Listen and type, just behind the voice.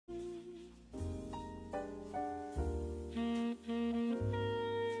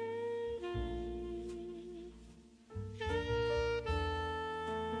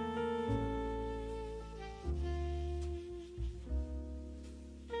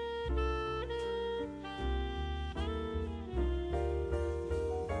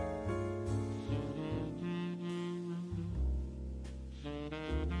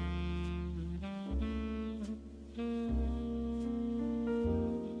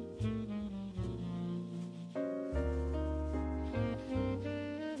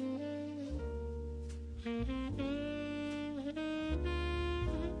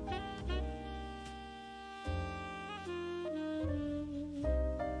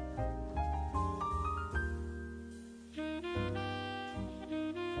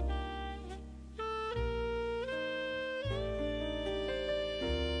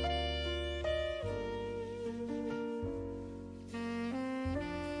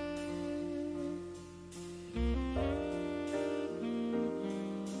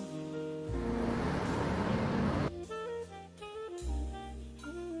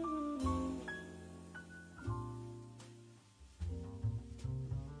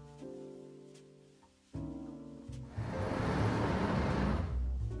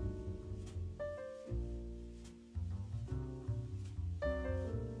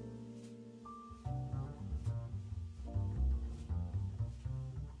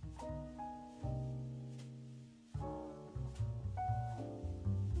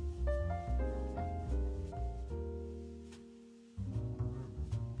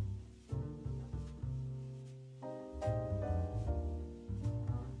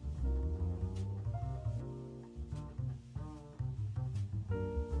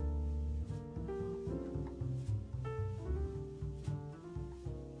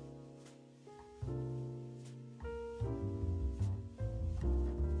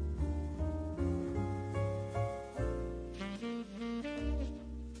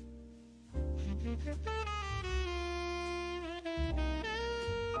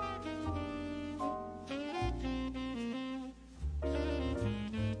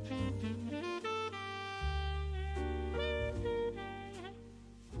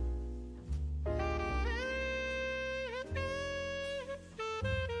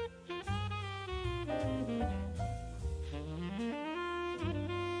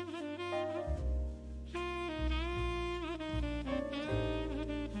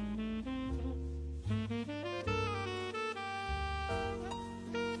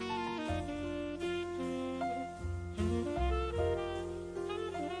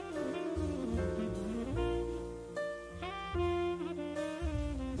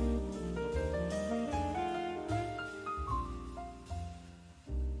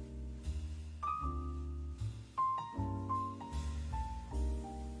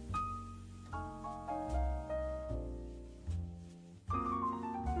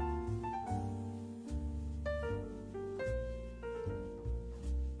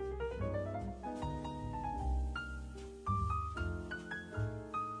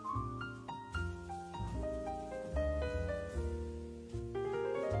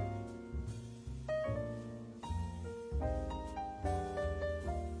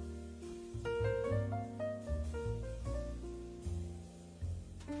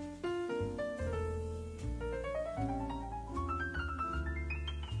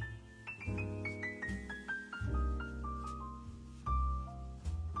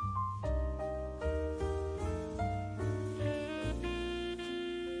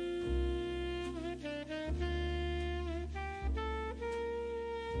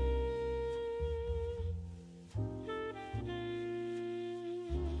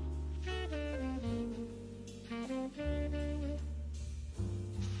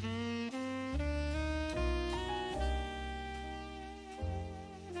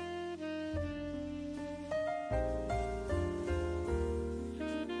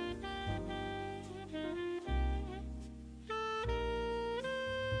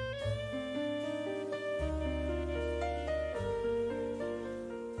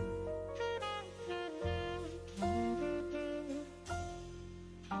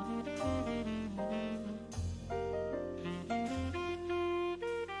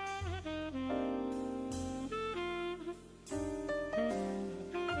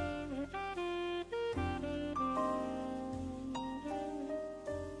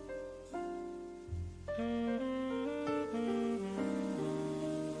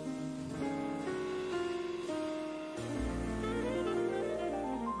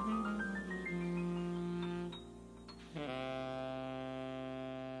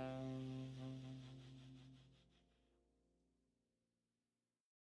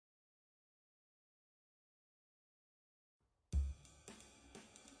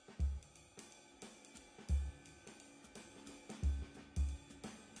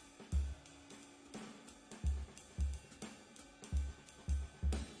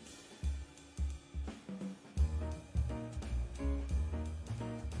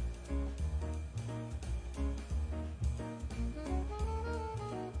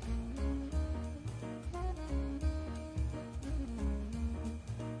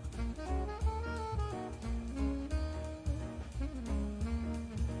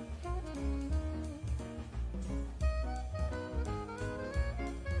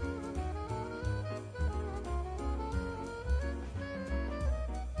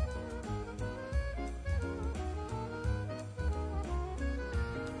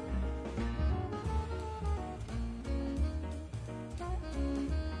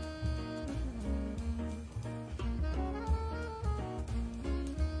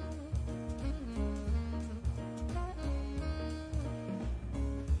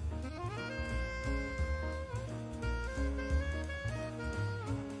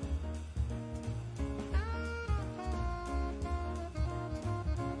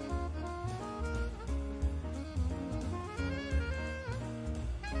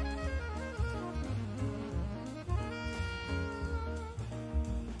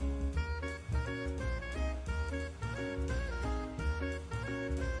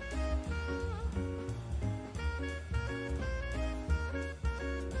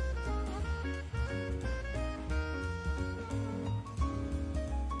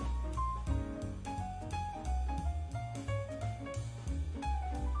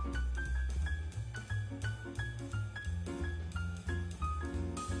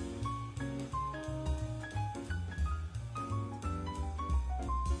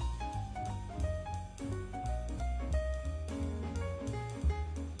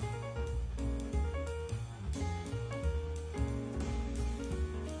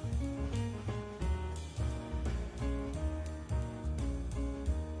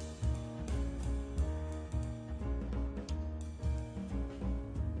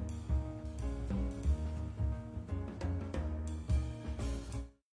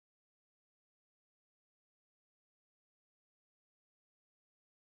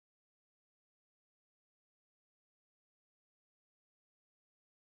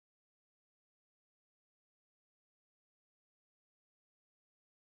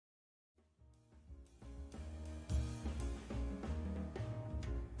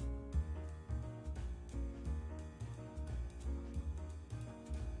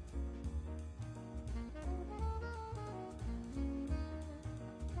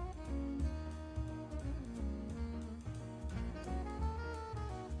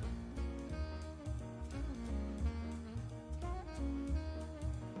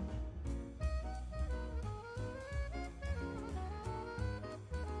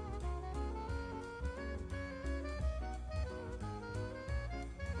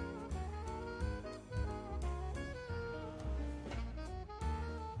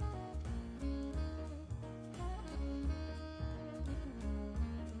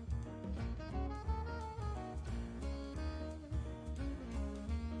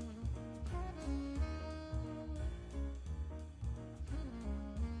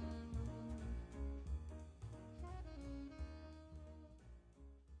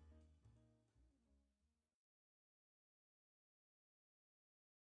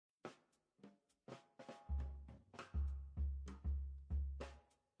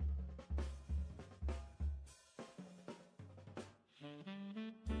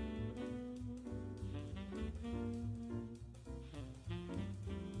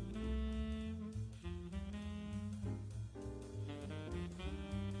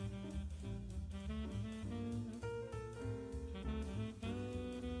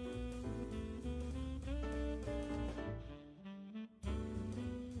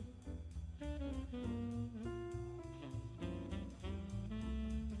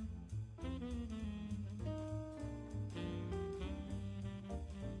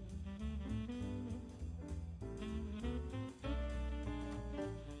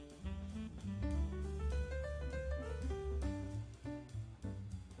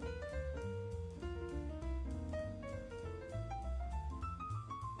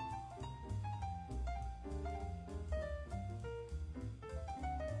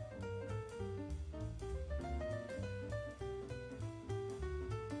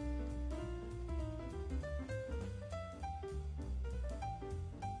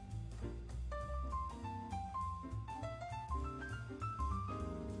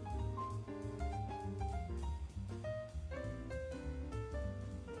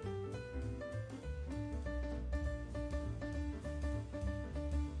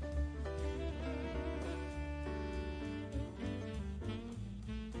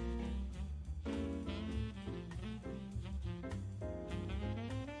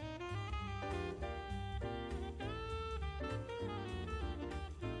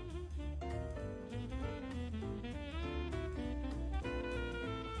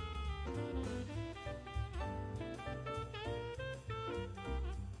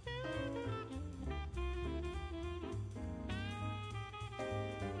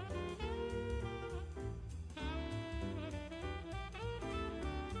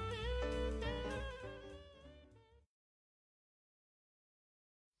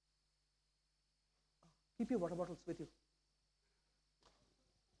Keep your water bottles with you.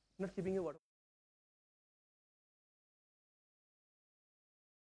 Not keeping your water.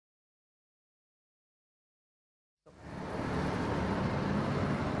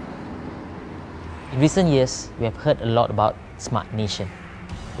 In recent years, we have heard a lot about Smart Nation.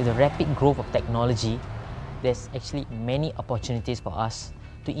 With the rapid growth of technology, there's actually many opportunities for us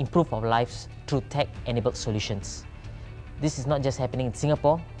to improve our lives through tech-enabled solutions. This is not just happening in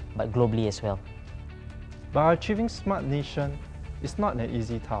Singapore, but globally as well. But achieving Smart Nation is not an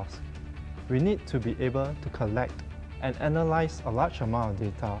easy task. We need to be able to collect and analyze a large amount of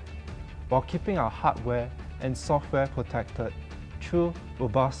data while keeping our hardware and software protected through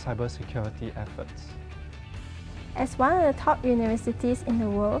robust cybersecurity efforts. As one of the top universities in the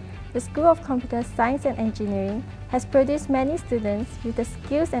world, the School of Computer Science and Engineering has produced many students with the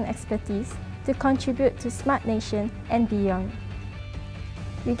skills and expertise to contribute to Smart Nation and beyond.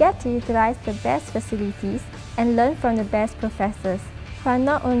 We get to utilize the best facilities and learn from the best professors, who are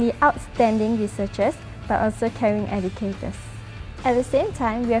not only outstanding researchers but also caring educators. At the same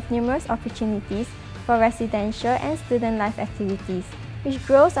time, we have numerous opportunities for residential and student life activities, which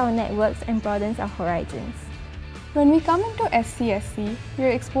grows our networks and broadens our horizons. When we come into SCSE, we are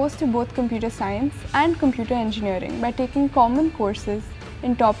exposed to both computer science and computer engineering by taking common courses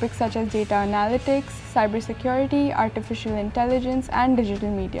in topics such as data analytics, cybersecurity, artificial intelligence, and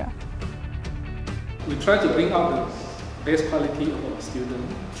digital media. We try to bring out the best quality of our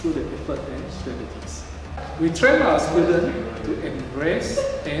students through the effort and strategies. We train our students to embrace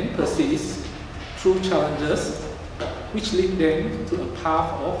and persist through challenges which lead them to a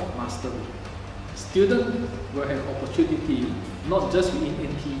path of mastery. Students will have opportunity not just within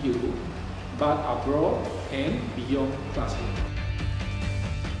NTU, but abroad and beyond classroom.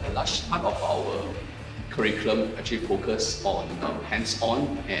 A large part of our curriculum actually focus on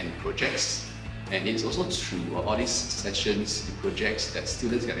hands-on and projects. And it's also through all these sessions and projects that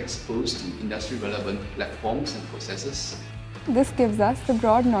students get exposed to industry-relevant platforms and processes. This gives us the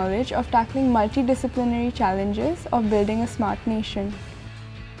broad knowledge of tackling multidisciplinary challenges of building a smart nation.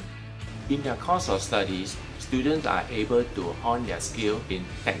 In their course of studies, students are able to hone their skill in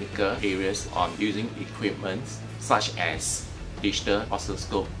technical areas on using equipment such as digital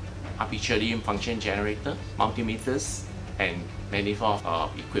oscilloscope, arbitrary function generator, multimeters, and manifold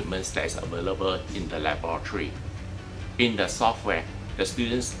of equipment that is available in the laboratory. In the software, the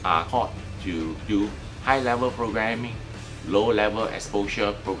students are taught to do high-level programming, low-level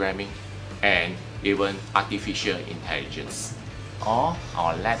exposure programming, and even artificial intelligence. All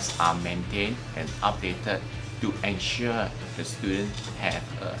our labs are maintained and updated to ensure the students have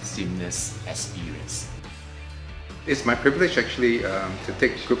a seamless experience. It's my privilege actually to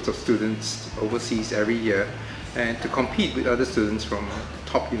take groups of students overseas every year and to compete with other students from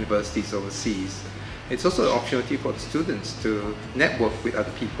top universities overseas. It's also an opportunity for the students to network with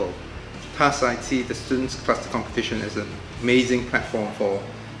other people. Thus, I see the Students Cluster Competition as an amazing platform for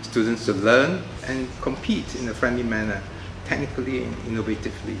students to learn and compete in a friendly manner, technically and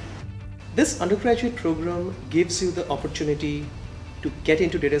innovatively. This undergraduate program gives you the opportunity to get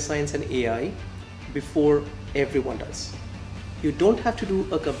into data science and AI before everyone does. You don't have to do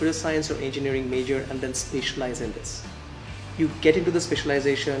a computer science or engineering major and then specialize in this. You get into the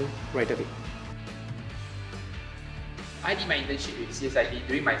specialization right away. I did my internship with CSID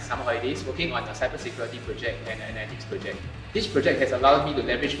during my summer holidays working on a cybersecurity project and analytics project. This project has allowed me to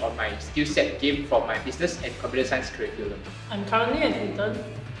leverage on my skill set gained from my business and computer science curriculum. I'm currently an intern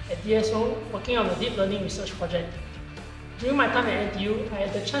at DSO working on a deep learning research project. During my time at NTU, I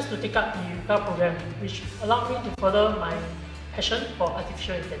had the chance to take up the REPA program, which allowed me to further my passion for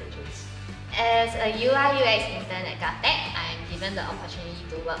artificial intelligence. As a UI/UX intern at GovTech, I am given the opportunity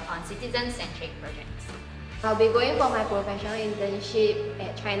to work on citizen-centric projects. I'll be going for my professional internship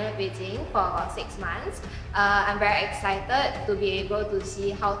at China, Beijing for about 6 months. I'm very excited to be able to see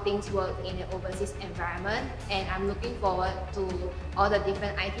how things work in an overseas environment, and I'm looking forward to all the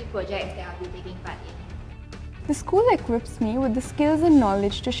different IT projects that I'll be taking part in. The school equips me with the skills and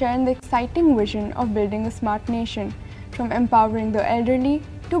knowledge to share in the exciting vision of building a smart nation. From empowering the elderly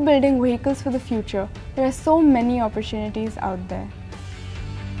to building vehicles for the future, there are so many opportunities out there.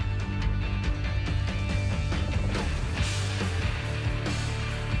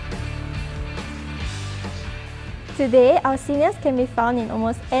 Today, our seniors can be found in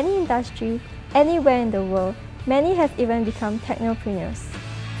almost any industry, anywhere in the world. Many have even become technopreneurs.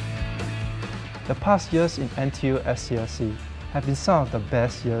 The past years in NTU SCSE have been some of the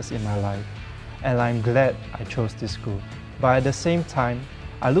best years in my life, and I'm glad I chose this school. But at the same time,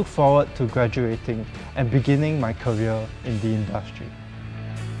 I look forward to graduating and beginning my career in the industry.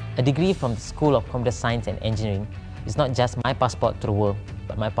 A degree from the School of Computer Science and Engineering is not just my passport to the world,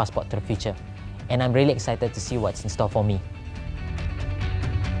 but my passport to the future. And I'm really excited to see what's in store for me.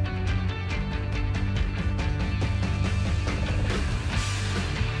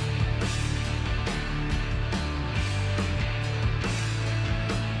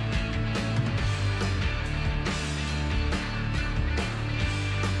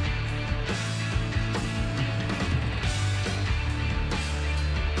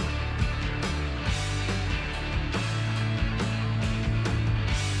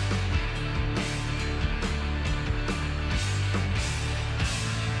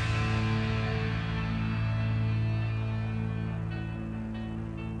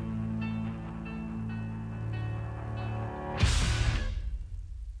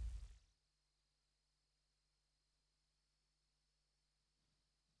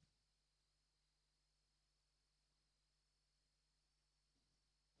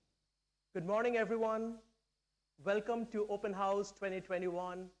 Good morning, everyone. Welcome to Open House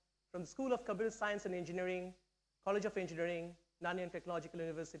 2021 from the School of Computer Science and Engineering, College of Engineering, Nanyang Technological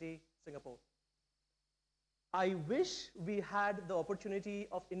University, Singapore. I wish we had the opportunity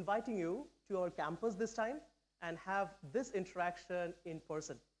of inviting you to our campus this time and have this interaction in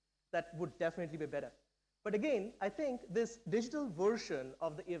person. That would definitely be better. But again, I think this digital version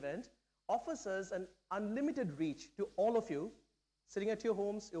of the event offers us an unlimited reach to all of you sitting at your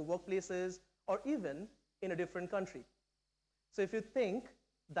homes, your workplaces, or even in a different country. So if you think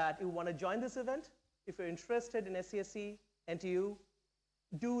that you want to join this event, if you're interested in SCSE, NTU,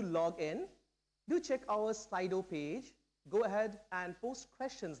 do log in. Do check our Slido page. Go ahead and post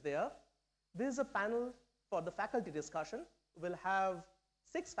questions there. This is a panel for the faculty discussion. We'll have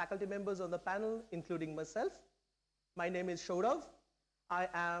 6 faculty members on the panel, including myself. My name is Shourav. I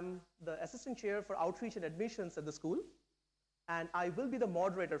am the Assistant Chair for Outreach and Admissions at the school, and I will be the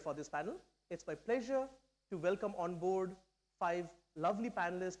moderator for this panel. It's my pleasure to welcome on board 5 lovely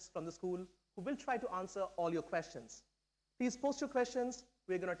panelists from the school who will try to answer all your questions. Please post your questions.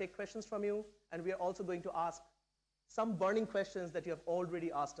 We're going to take questions from you, and we are also going to ask some burning questions that you have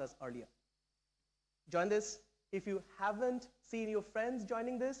already asked us earlier. Join this. If you haven't seen your friends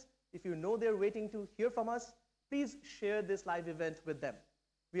joining this, if you know they're waiting to hear from us, please share this live event with them.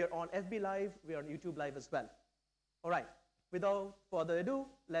 We are on FB Live, we are on YouTube Live as well. All right. Without further ado,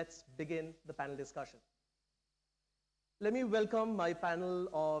 let's begin the panel discussion. Let me welcome my panel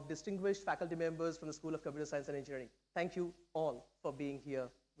of distinguished faculty members from the School of Computer Science and Engineering. Thank you all for being here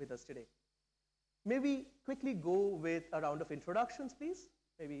with us today. May we quickly go with a round of introductions, please?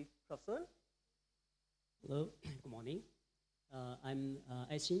 Maybe Professor. Hello, good morning. I'm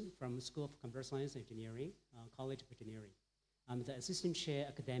Aixin from School of Computer Science and Engineering, College of Engineering. I'm the Assistant Chair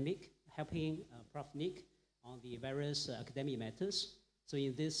Academic, helping Prof. Nick on the various academic matters. So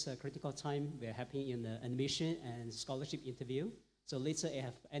in this critical time, we're having in the admission and scholarship interview. So later, if you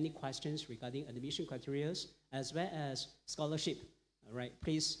have any questions regarding admission criteria as well as scholarship, all right,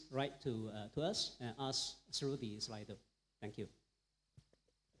 please write to us and ask through the Slido. Thank you.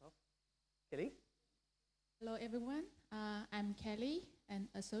 Kelly? Hello, everyone. I'm Kelly, an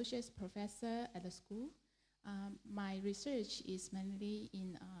associate professor at the school. My research is mainly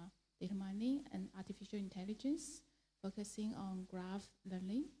in data mining and artificial intelligence, focusing on graph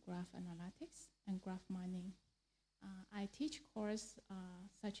learning, graph analytics, and graph mining. I teach courses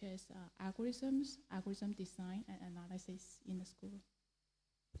such as algorithms, algorithm design, and analysis in the school.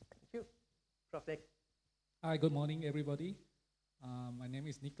 Thank you. Prof. Nick. Hi, good morning, everybody. My name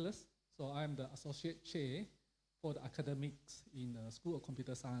is Nicholas. So I'm the Associate Chair for the academics in the School of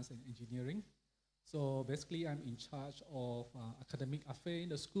Computer Science and Engineering. So basically, I'm in charge of academic affairs in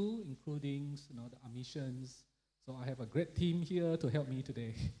the school, including the admissions. So I have a great team here to help me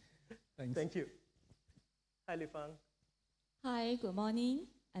today. Thanks. Thank you. Hi, Li Fang. Hi, good morning.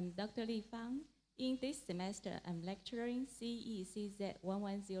 I'm Dr. Li Fang. In this semester, I'm lecturing CECZ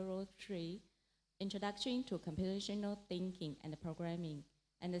 1103, Introduction to Computational Thinking and Programming,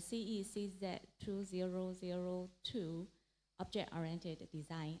 and the CECZ 2002, Object-Oriented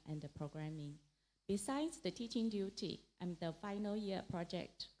Design and Programming. Besides the teaching duty, I'm the final year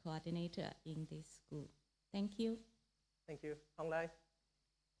project coordinator in this school. Thank you. Thank you. Hong Lai.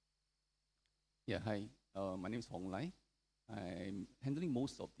 Yeah, hi. My name is Hong Lai. I'm handling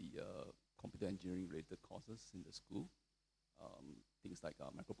most of the computer engineering related courses in the school. Things like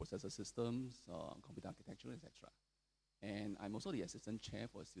microprocessor systems, computer architecture, etc. And I'm also the assistant chair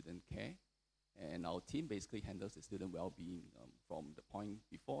for student care. And our team basically handles the student well-being from the point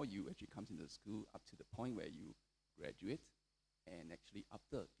before you actually come into the school up to the point where you graduate, and actually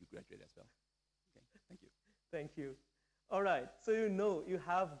after you graduate as well. Okay, thank you. Thank you. All right, so you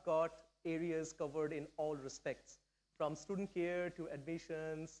have got areas covered in all respects, from student care to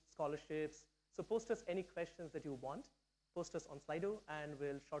admissions, scholarships. So post us any questions that you want. Post us on Slido, and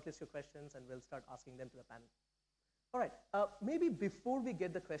we'll shortlist your questions, and we'll start asking them to the panel. All right, maybe before we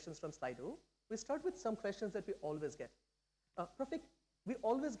get the questions from Slido, we start with some questions that we always get. Profik, we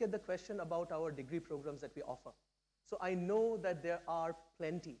always get the question about our degree programs that we offer. So I know that there are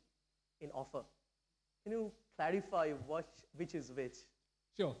plenty in offer. Can you clarify which is which?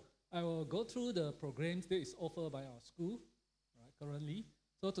 Sure. I will go through the programs that is offered by our school currently.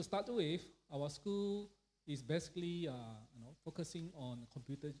 So to start with, our school is basically focusing on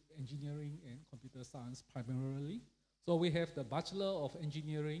computer engineering and computer science primarily. So we have the Bachelor of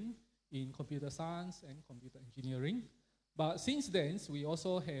Engineering in Computer Science and Computer Engineering. But since then, we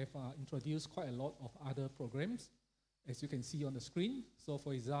also have introduced quite a lot of other programs, as you can see on the screen. So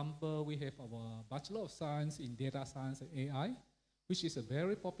for example, we have our Bachelor of Science in Data Science and AI, which is a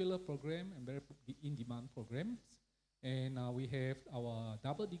very popular program and very in-demand programs. And we have our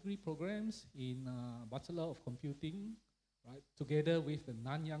double degree programs in Bachelor of Computing, right, together with the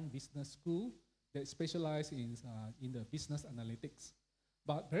Nanyang Business School that specialize in the business analytics.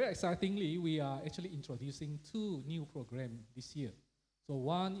 But very excitingly, we are actually introducing 2 new programs this year. So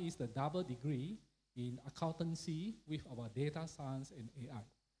one is the double degree in accountancy with our data science and AI.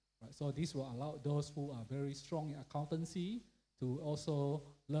 Right? So this will allow those who are very strong in accountancy to also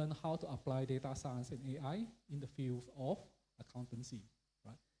learn how to apply data science and AI in the field of accountancy.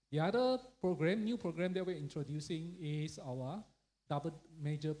 Right? The other program, new program that we're introducing is our double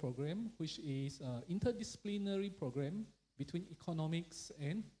major program, which is an interdisciplinary program between economics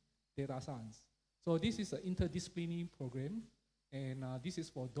and data science. So this is an interdisciplinary program, and this is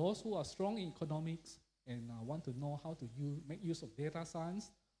for those who are strong in economics and want to know how to make use of data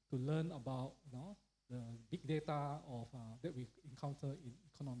science to learn about the big data that we encounter in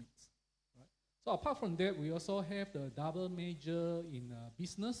economics. Right? So apart from that, we also have the double major in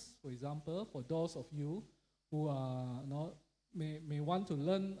business, for example, for those of you who are, may want to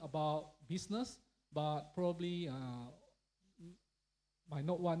learn about business, but probably might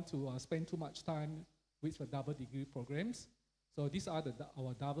not want to spend too much time with the double degree programs. So these are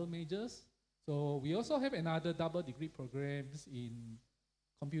our double majors. So we also have another double degree programs in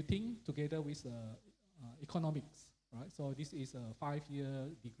computing together with economics, right? So this is a 5-year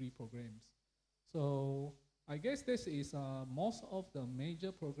degree programs. So I guess this is most of the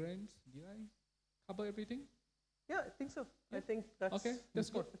major programs. Did I cover everything? Yeah, I think so. Yeah. I think that's okay. That's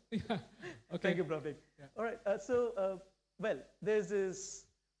good. Yeah. Okay. Thank you, Pravik. Yeah. All right. Well, there's this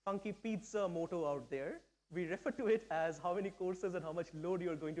funky pizza motto out there. We refer to it as how many courses and how much load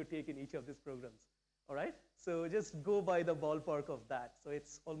you're going to take in each of these programs. All right. So just go by the ballpark of that. So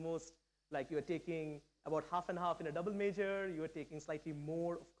it's almost like you're taking about half and half in a double major. You're taking slightly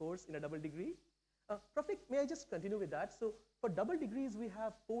more, of course, in a double degree. Pravik, may I just continue with that? So for double degrees, we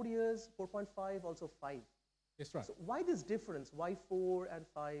have 4 years, 4.5, also 5. That's right. So why this difference? Why 4 and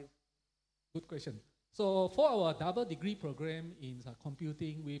 5? Good question. So for our double degree program in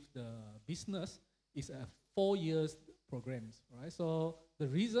computing with the business, it's a 4 years programs, right? So the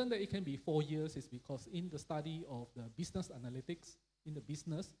reason that it can be 4 years is because in the study of the business analytics in the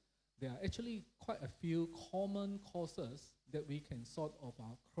business, there are actually quite a few common courses that we can sort of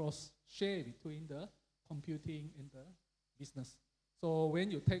cross-share between the computing and the business. So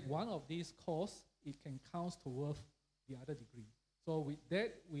when you take one of these courses, it can count towards the other degree. So with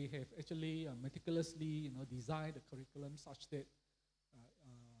that, we have actually meticulously designed the curriculum such that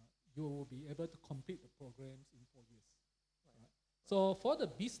you will be able to complete the programs in 4 years. Right. So for the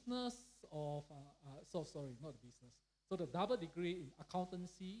business of, so the double degree in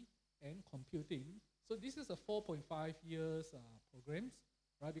accountancy and computing, so this is a 4.5 years programs,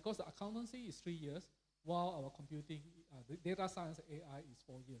 right? Because the accountancy is 3 years, while our computing, the data science AI is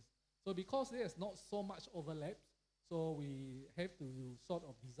 4 years. So because there's not so much overlap, so we have to sort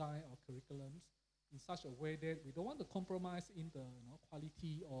of design our curriculums in such a way that we don't want to compromise in the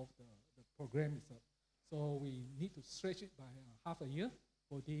quality of the program itself. So we need to stretch it by half a year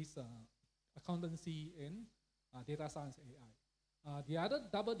for this accountancy and data science AI. The other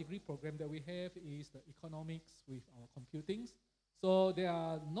double degree program that we have is the economics with our computing. So there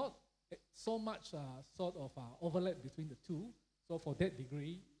are not so much sort of overlap between the two. So for that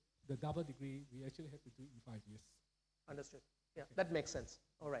degree, the double degree, we actually have to do it in 5 years. Understood. Yeah, okay. That makes sense.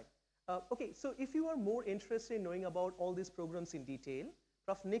 All right. Okay, so if you are more interested in knowing about all these programs in detail,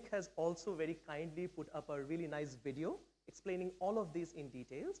 Prof. Nick has also very kindly put up a really nice video explaining all of these in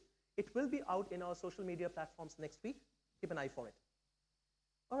details. It will be out in our social media platforms next week. Keep an eye for it.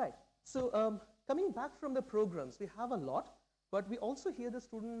 All right. So Coming back from the programs, we have a lot, but we also hear the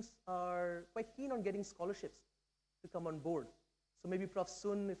students are quite keen on getting scholarships to come on board. So maybe Prof.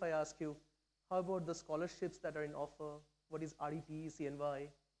 Sun, if I ask you, how about the scholarships that are in offer? What is REP, CNY?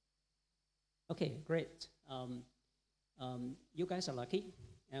 Okay, great. You guys are lucky,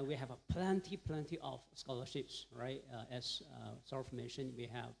 and we have a plenty of scholarships, right? As Saurav mentioned, we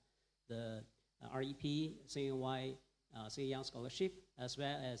have the REP, CNY, Young Scholarship, as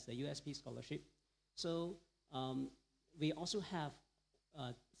well as the USP Scholarship. So we also have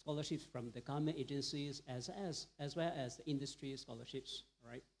scholarships from the government agencies as well as the industry scholarships,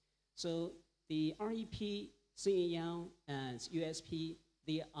 right? So the REP, Young, and USP,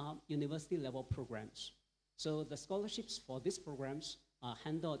 they are university level programs. So the scholarships for these programs are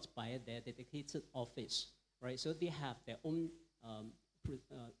handled by their dedicated office, right? So they have their own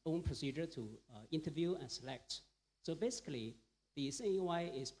own procedure to interview and select. So basically, the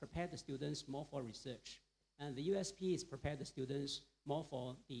CNY is prepare the students more for research, and the USP is prepare the students more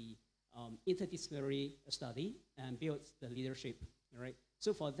for the interdisciplinary study and builds the leadership, right?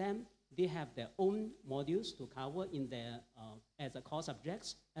 So for them, they have their own modules to cover in their as a core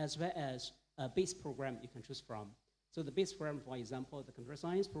subjects, as well as a base program you can choose from. So the base program, for example, the computer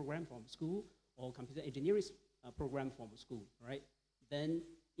science program from school or computer engineering program from school, right? Then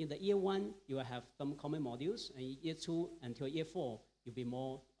in the year 1, you will have some common modules, and in year 2 until year 4, you'll be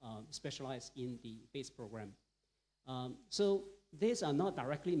more specialized in the base program. So these are not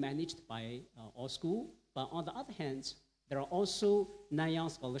directly managed by our school, but on the other hand, there are also Nanyang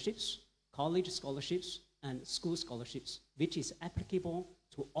scholarships, college scholarships, and school scholarships, which is applicable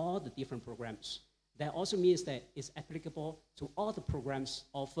to all the different programs. That also means that it's applicable to all the programs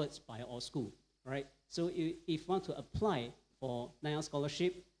offered by our school, right? So if you want to apply for Nanyang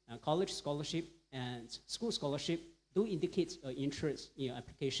scholarship, college scholarship, and school scholarship, do indicate your interest in your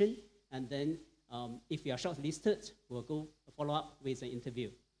application, and then if you are shortlisted, we'll go follow up with an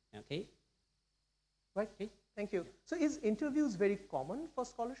interview, okay? Right, okay, thank you. So is interviews very common for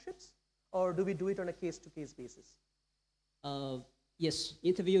scholarships, or do we do it on a case-to-case basis? Yes,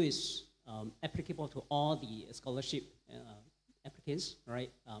 interview is applicable to all the scholarship applicants,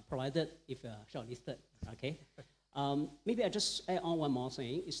 right? Provided if you are shortlisted, okay? Maybe I just add on one more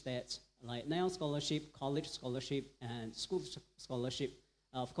thing, is that like Nanyang scholarship, college scholarship, and school scholarship,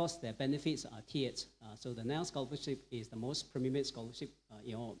 of course, their benefits are tiered. So the Nanyang scholarship is the most premium scholarship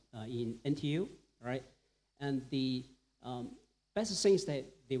in NTU, right? And the best thing is that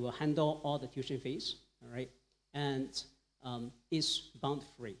they will handle all the tuition fees, all right? And it's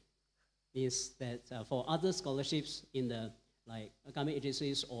bound-free. Is that for other scholarships in the like government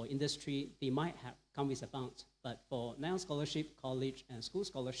agencies or industry, they might have come with a bound. But for Nanyang scholarship, college, and school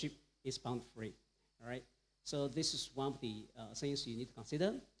scholarship, it's bound-free, all right? So this is one of the things you need to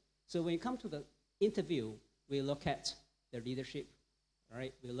consider. So when you come to the interview, we look at the leadership, all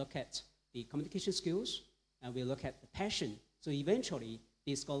right? We look at the communication skills, and we look at the passion. So eventually,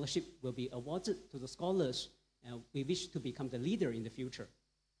 the scholarship will be awarded to the scholars, and we wish to become the leader in the future,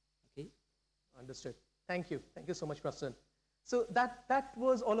 okay? Understood. Thank you. Thank you so much, Professor. So that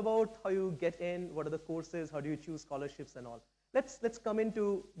was all about how you get in, what are the courses, how do you choose scholarships and all. Let's come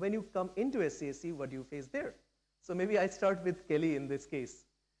into, when you come into SCSE, what do you face there? So maybe I start with Kelly in this case.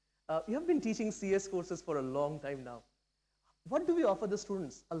 You have been teaching CS courses for a long time now. What do we offer the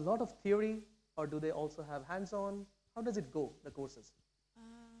students? A lot of theory, or do they also have hands-on? How does it go, the courses?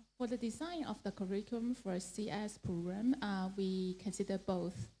 For the design of the curriculum for a CS program, we consider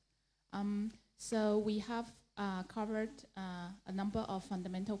both. So we have covered a number of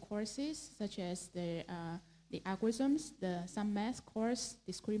fundamental courses, such as the algorithms, the some math course,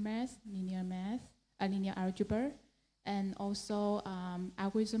 discrete math, linear algebra, and also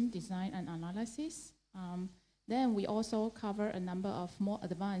algorithm design and analysis. Then we also cover a number of more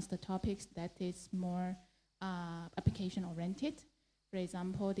advanced topics that is more application-oriented. For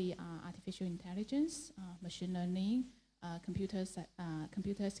example, the artificial intelligence, machine learning, computer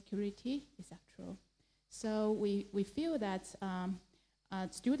security, etc. So we feel that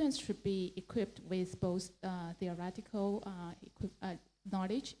students should be equipped with both theoretical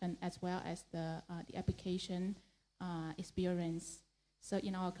knowledge and as well as the application experience. So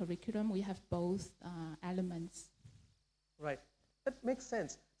in our curriculum, we have both elements. Right, that makes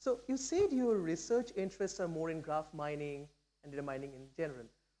sense. So you said your research interests are more in graph mining and data mining in general.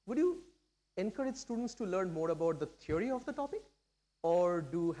 Would you encourage students to learn more about the theory of the topic, or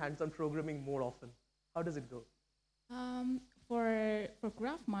do hands-on programming more often? How does it go? For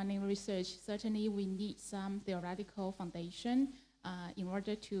graph mining research, certainly we need some theoretical foundation in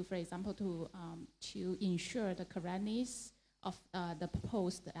order to, for example, to ensure the correctness of the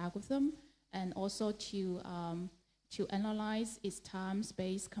proposed algorithm, and also to analyze its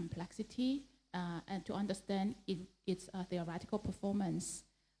time-space complexity and to understand its theoretical performance.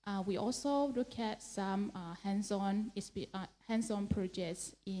 We also look at some hands-on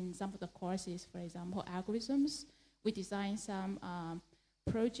projects in some of the courses, for example, algorithms. We design some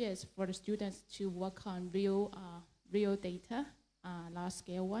projects for the students to work on real data,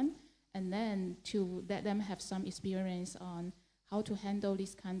 large-scale one, and then to let them have some experience on how to handle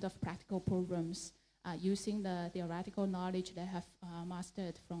these kind of practical problems using the theoretical knowledge they have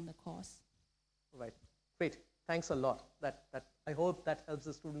mastered from the course. Right, great. Thanks a lot. I hope that helps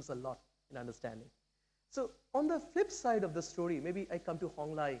the students a lot in understanding. So on the flip side of the story, maybe I come to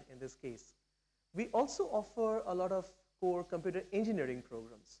Hong Lai in this case. We also offer a lot of core computer engineering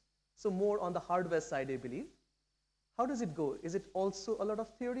programs. So more on the hardware side, I believe. How does it go? Is it also a lot of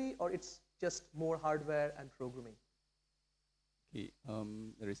theory, or it's just more hardware and programming? Okay,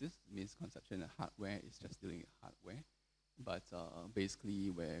 there is this misconception that hardware is just dealing with hardware. But basically,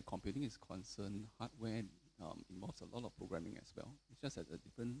 where computing is concerned, hardware involves a lot of programming as well. It's just at a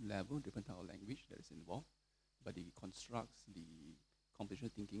different level, different type of language that is involved. But the constructs, the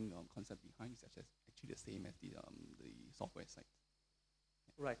computational thinking concept behind is actually the same as the software side.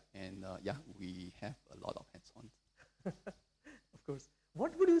 Right. And yeah, we have a lot of hands-on. Of course.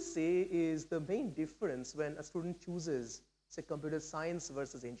 What would you say is the main difference when a student chooses, say, computer science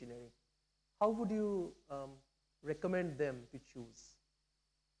versus engineering? How would you recommend them to choose?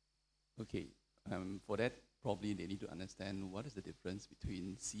 Okay, for that, probably they need to understand what is the difference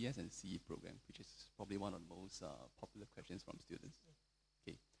between CS and CE program, which is probably one of the most popular questions from students.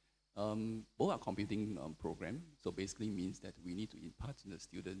 Okay, both are computing program, so basically means that we need to impart to the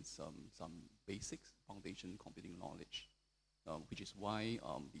students some basics, foundation computing knowledge, which is why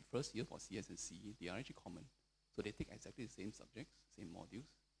the first year for CS and CE, they are actually common. So they take exactly the same subjects, same modules,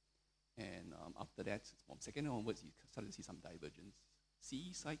 and after that, from second year onwards, you start to see some divergence.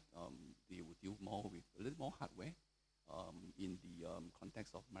 CE side, they would deal more with a little more hardware in the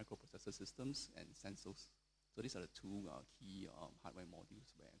context of microprocessor systems and sensors. So these are the two key hardware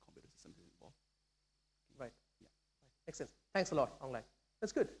modules where computer systems is involved. Right. Yeah. Excellent. Thanks a lot, Hong Lai.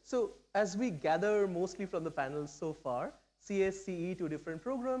 That's good. So as we gather mostly from the panel so far, CS, CE, two different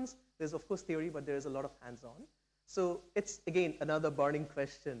programs. There's of course theory, but there is a lot of hands-on. So it's again another burning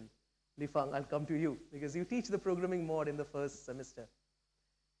question. Li Fang, I'll come to you because you teach the programming mod in the first semester.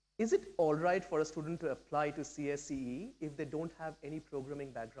 Is it all right for a student to apply to CSCE if they don't have any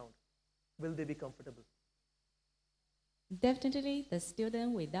programming background? Will they be comfortable? Definitely, the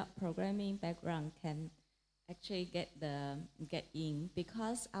student without programming background can actually get in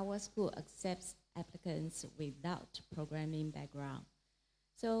because our school accepts applicants without programming background.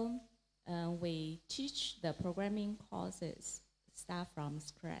 So we teach the programming courses start from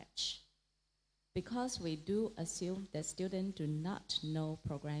scratch. Because we do assume the student do not know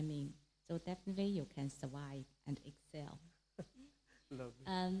programming, so definitely you can survive and excel.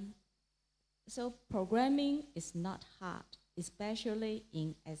 So programming is not hard, especially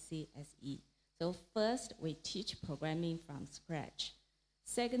in SCSE. So first, we teach programming from scratch.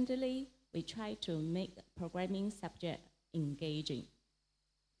 Secondly, we try to make programming subject engaging.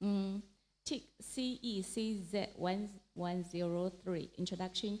 Take CECZ 1103,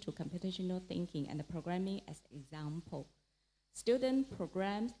 Introduction to Computational Thinking and Programming as example. Student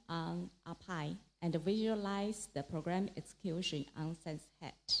programs on API and visualize the program execution on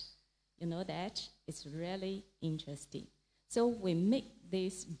SenseHat. You know that? It's really interesting. So we make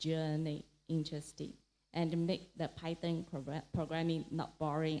this journey interesting and make the Python programming not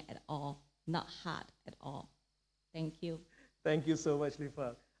boring at all, not hard at all. Thank you. Thank you so much, Li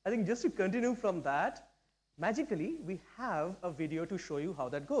Fang. I think just to continue from that, magically, we have a video to show you how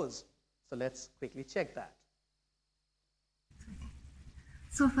that goes. So let's quickly check that.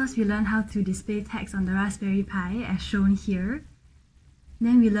 So first we learn how to display text on the Raspberry Pi as shown here.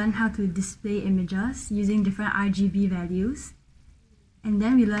 Then we learn how to display images using different RGB values. And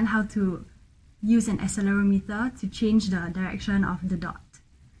then we learn how to use an accelerometer to change the direction of the dot.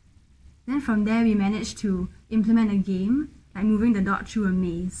 Then from there we managed to implement a game like moving the dot through a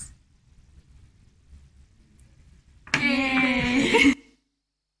maze. Yay!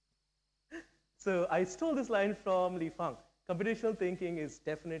 So I stole this line from Li Fang. Computational thinking is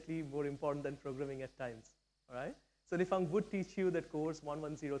definitely more important than programming at times. All right? So Li Fang would teach you that course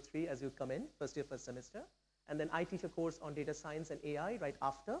 1103 as you come in, first year, first semester. And then I teach a course on data science and AI right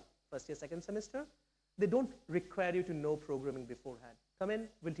after, first year, second semester. They don't require you to know programming beforehand. Come in,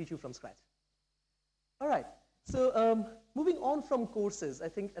 we'll teach you from scratch. All right. So moving on from courses, I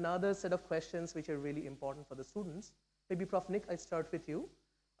think another set of questions which are really important for the students. Maybe Prof. Nick, I start with you.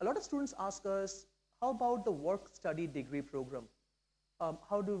 a lot of students ask us, how about the work-study degree program?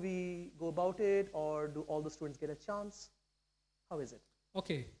 How do we go about it, or do all the students get a chance? How is it?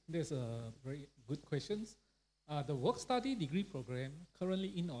 Okay, there's a very good question. The work-study degree program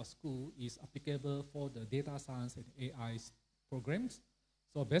currently in our school is applicable for the data science and AI programs.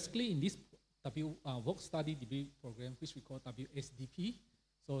 So basically in this work-study degree program, which we call WSDP,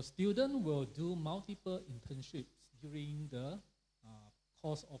 so students will do multiple internships during the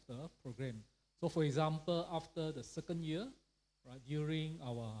course of the program. So for example, after the second year, right, during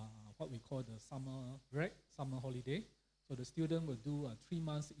our what we call the summer break, summer holiday, so the student will do 3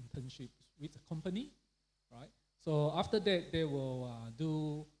 months internship with a company, right? So after that, they will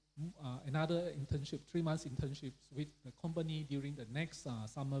do another internship, 3 months internships with the company during the next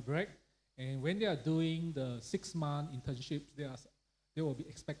summer break. And when they are doing the 6-month internships, they will be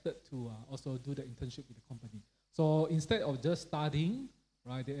expected to also do the internship with the company. So instead of just studying,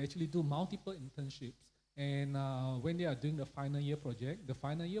 right, they actually do multiple internships. And when they are doing the final year project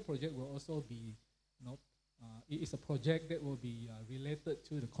will also be, it is a project that will be related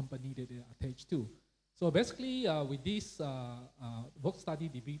to the company that they are attached to. So basically, with this work-study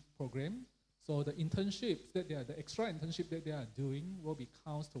degree program, so the internships that the extra internship that they are doing will be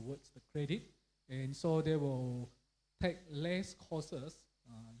counted towards the credit, and so they will take less courses.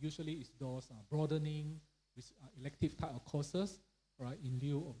 Usually, it's those broadening, elective type of courses, right? In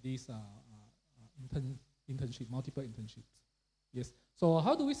lieu of these internship, multiple internships. Yes. So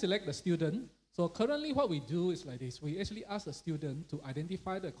how do we select the student? So currently, what we do is like this: we actually ask the student to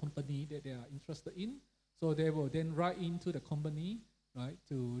identify the company that they are interested in. So they will then write into the company, right,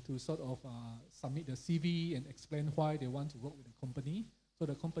 to sort of submit the CV and explain why they want to work with the company. So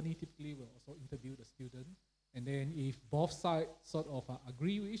the company typically will also interview the student. And then if both sides sort of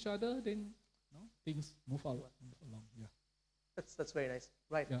agree with each other, then things move along. Yeah. That's very nice.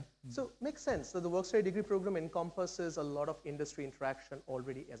 Right. Yeah. So makes sense. So the work-study degree program encompasses a lot of industry interaction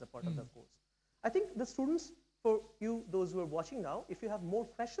already as a part of the course. I think the students, for you, those who are watching now, if you have more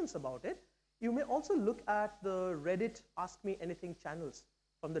questions about it, you may also look at the Reddit Ask Me Anything channels.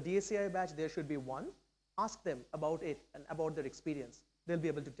 From the DSAI batch, there should be one. Ask them about it and about their experience. They'll be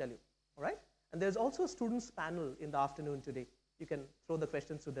able to tell you, all right? And there's also a students panel in the afternoon today. You can throw the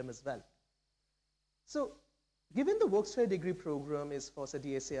questions to them as well. So given the work-study degree program is for, say,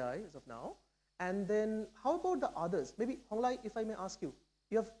 DSAI as of now, and then how about the others? Maybe, Honglai, if I may ask you,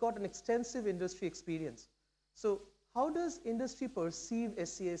 you have got an extensive industry experience. So how does industry perceive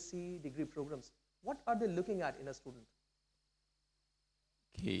SCSE degree programs? What are they looking at in a student?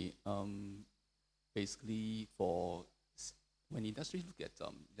 Okay, basically when industries look at,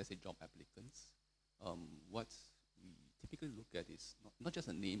 let's say, job applicants, what we typically look at is not just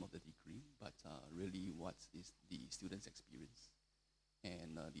the name of the degree, but really what is the student's experience.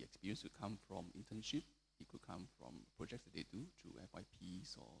 And the experience will come from internship. It could come from projects that they do through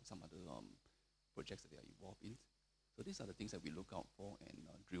FYPs or some other projects that they are involved in. So these are the things that we look out for and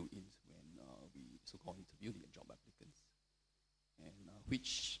drill in when we so-called interview the job applicants. And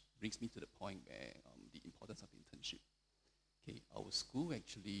which brings me to the point where the importance of internship. Okay, our school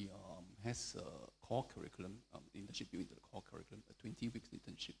actually has a core curriculum, internship built into the core curriculum, a 20 weeks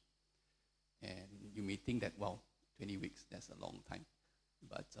internship. And you may think that, well, 20 weeks, that's a long time.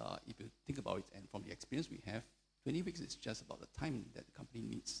 But if you think about it, and from the experience we have, 20 weeks is just about the time that the company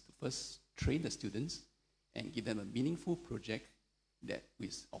needs to first train the students and give them a meaningful project that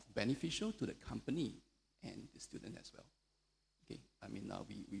is of beneficial to the company and the student as well. Okay, I mean,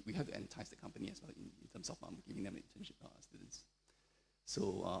 we have to entice the company as well in terms of giving them internship students.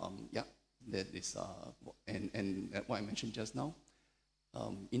 So yeah, that is, and what I mentioned just now,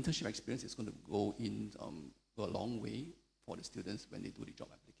 internship experience is going to go a long way for the students when they do the job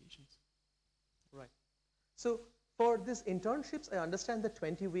applications. Right. So for these internships, I understand that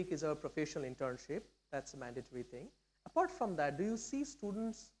 20-week is a professional internship. That's a mandatory thing. Apart from that, do you see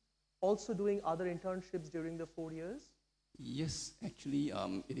students also doing other internships during the 4 years? Yes, actually,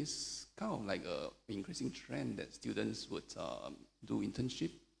 it is kind of like an increasing trend that students would do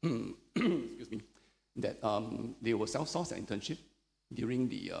internship. Excuse me. That they will self-source their internship during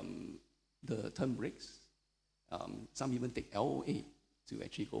the term breaks. Some even take LOA to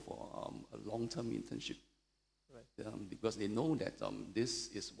actually go for a long-term internship. Right. Because they know that this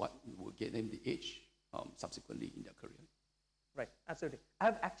is what will get them the edge subsequently in their career. Right, absolutely. I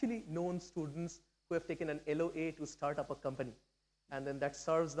have actually known students who have taken an LOA to start up a company. And then that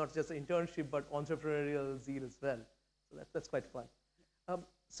serves not just internship, but entrepreneurial zeal as well. So that's quite fun.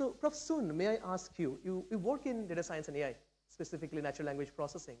 So Prof. Sun, may I ask you, you work in data science and AI, specifically natural language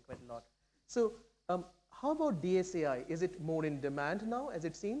processing quite a lot. So how about DSAI? Is it more in demand now, as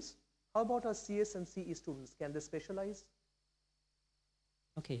it seems? How about our CS and CE students? Can they specialize?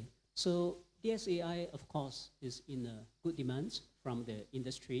 Okay, so DSAI, of course, is in a good demand from the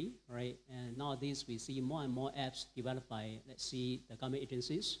industry, right? And nowadays we see more and more apps developed by, let's see, the government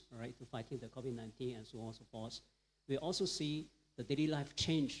agencies, right, to fighting the COVID-19 and so on and so forth. We also see the daily life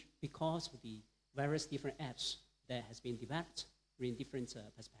change because of the various different apps that has been developed in different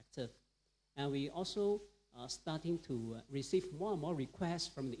perspectives. And we also starting to receive more and more requests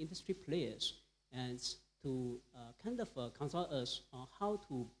from the industry players and to kind of consult us on how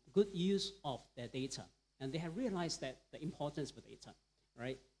to good use of their data. And they have realized that the importance of data,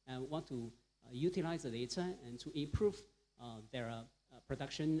 right? And want to utilize the data and to improve their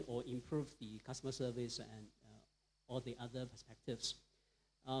production or improve the customer service and all the other perspectives.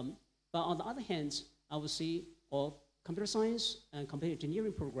 But on the other hand, I would say our computer science and computer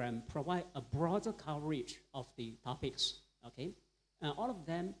engineering program provide a broader coverage of the topics, okay? And all of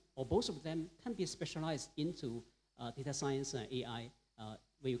them, or both of them, can be specialized into data science and AI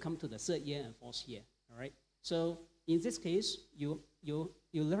when you come to the third year and fourth year, all right? So in this case, you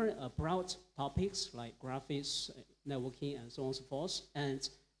learn about topics like graphics, networking, and so on and so forth. And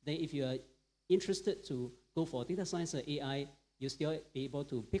then if you are interested to go for data science and AI, you still be able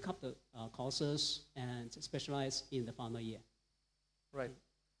to pick up the courses and specialize in the final year. Right.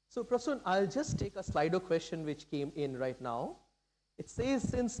 So Professor, I'll just take a Slido question which came in right now. It says,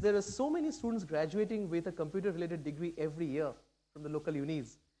 since there are so many students graduating with a computer-related degree every year from the local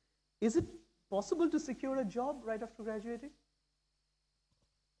unis, is it possible to secure a job right after graduating?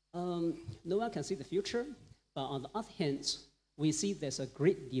 No one can see the future, but on the other hand, we see there's a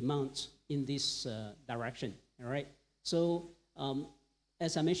great demand in this direction, all right? So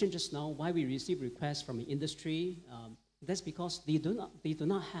as I mentioned just now, why we receive requests from the industry, that's because they do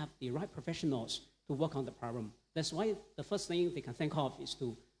not have the right professionals to work on the problem. That's why the first thing they can think of is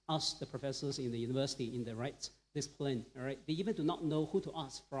to ask the professors in the university in the right discipline, all right? They even do not know who to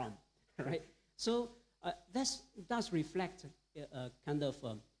ask from, right? So that does reflect a kind of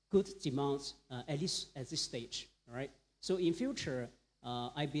good demands, at least at this stage, all right? So in future,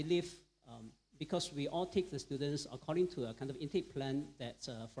 I believe because we all take the students according to a kind of intake plan that's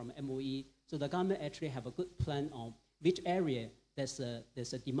from MOE, so the government actually have a good plan on which area there's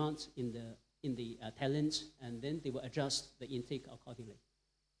a demand in the talent, and then they will adjust the intake accordingly.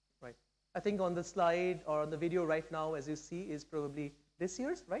 Right. I think on the slide or on the video right now, as you see, is probably this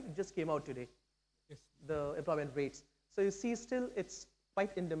year's, right? It just came out today, yes. The employment rates. So you see still it's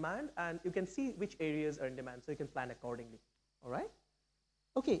quite in demand, and you can see which areas are in demand, so you can plan accordingly, all right?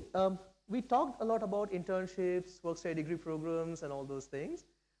 Okay, we talked a lot about internships, work-study degree programs, and all those things,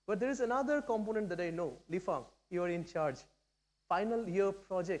 but there is another component that I know. Li Fang, you are in charge. Final year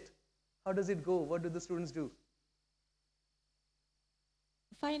project. How does it go? What do the students do?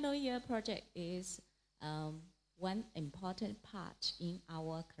 Final year project is one important part in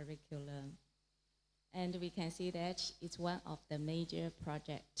our curriculum. And we can see that it's one of the major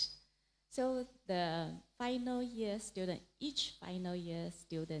projects. So the final year student, each final year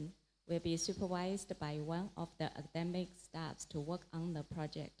student will be supervised by one of the academic staffs to work on the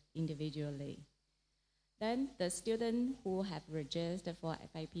project individually. Then the student who have registered for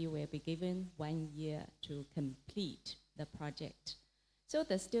FIP will be given 1 year to complete the project. So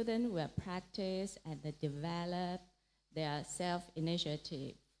the student will practice and develop their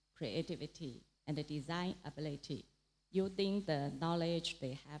self-initiative, creativity, and the design ability using the knowledge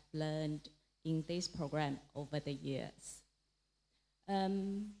they have learned in this program over the years.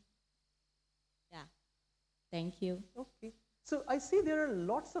 Yeah, thank you. Okay. So I see there are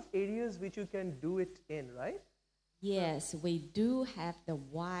lots of areas which you can do it in, right? Yes, we do have the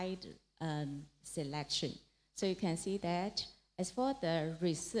wide selection. So you can see that as for the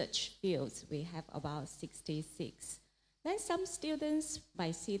research fields, we have about 66. Then some students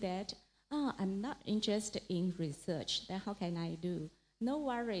might see that, oh, I'm not interested in research, then how can I do? No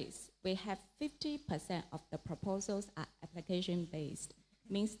worries, we have 50% of the proposals are application-based,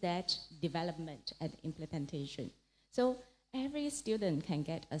 means that development and implementation. So every student can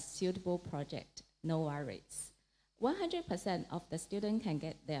get a suitable project, no worries. 100% of the students can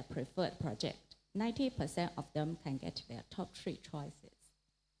get their preferred project. 90% of them can get their top 3 choices.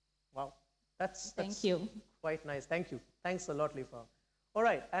 Wow, that's Thank you. Quite nice. Thank you. Thanks a lot, Li Fang. All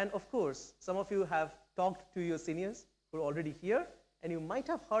right, and of course, some of you have talked to your seniors who are already here, and you might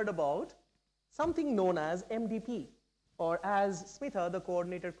have heard about something known as MDP, or as Smitha, the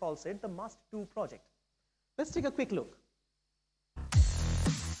coordinator, calls it, the Must Do project. Let's take a quick look.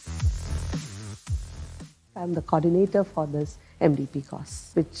 I'm the coordinator for this MDP course,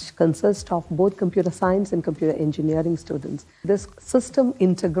 which consists of both computer science and computer engineering students. This system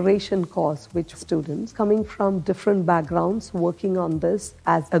integration course, which students coming from different backgrounds working on this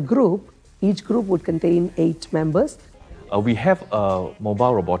as a group, each group would contain 8 members. We have a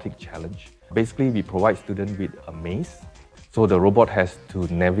mobile robotic challenge. Basically, we provide students with a maze. So the robot has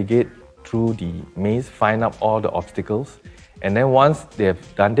to navigate through the maze, find out all the obstacles. And then once they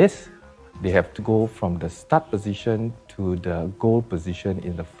have done this, they have to go from the start position to the goal position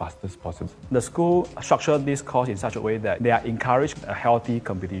in the fastest possible. The school structured this course in such a way that they are encouraged a healthy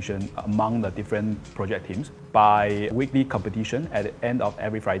competition among the different project teams by weekly competition at the end of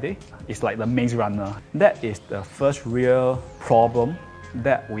every Friday. It's like the maze runner. That is the first real problem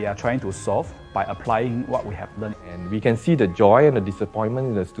that we are trying to solve by applying what we have learned. And we can see the joy and the disappointment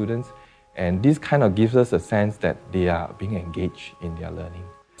in the students, and this kind of gives us a sense that they are being engaged in their learning.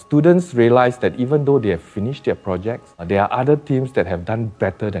 Students realize that even though they have finished their projects, there are other teams that have done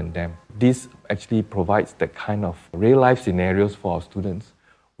better than them. This actually provides the kind of real-life scenarios for our students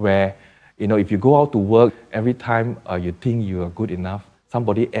where, if you go out to work, every time you think you are good enough,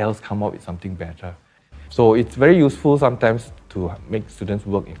 somebody else come up with something better. So it's very useful sometimes to make students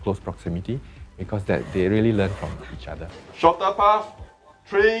work in close proximity because they really learn from each other. Shorter path,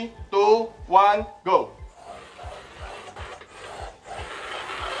 3, 2, 1, go.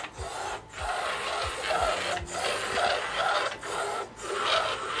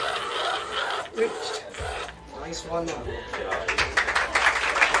 Nice one.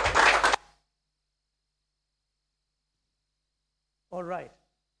 All right.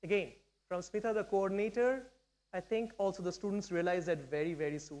 Again, from Smitha, the coordinator, I think also the students realize that very,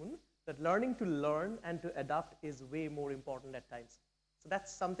 very soon that learning to learn and to adapt is way more important at times. So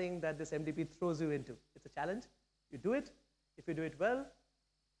that's something that this MDP throws you into. It's a challenge. You do it. If you do it well,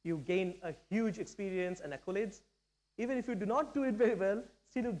 you gain a huge experience and accolades. Even if you do not do it very well,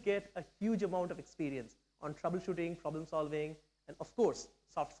 still you get a huge amount of experience on troubleshooting, problem solving, and of course,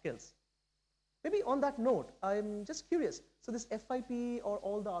 soft skills. Maybe on that note, I'm just curious. So this FYP or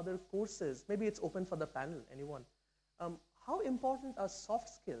all the other courses, maybe it's open for the panel, anyone. How important are soft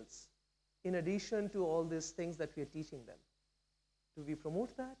skills in addition to all these things that we are teaching them? Do we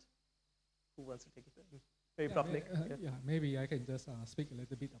promote that? Who wants to take it? Maybe Prof. Nick. Maybe I can just speak a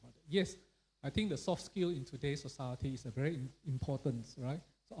little bit about it. Yes, I think the soft skill in today's society is a very important, right?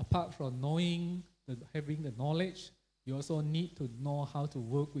 So apart from having the knowledge, you also need to know how to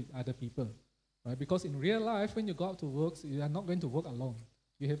work with other people, right? Because in real life, when you go out to work, you are not going to work alone.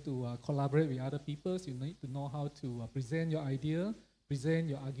 You have to collaborate with other people. So you need to know how to present your idea, present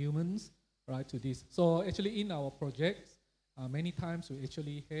your arguments, right, to this. So actually in our projects, many times we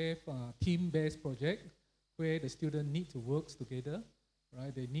actually have a team-based project where the students need to work together,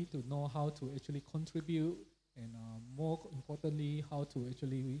 right? They need to know how to actually contribute and more importantly, how to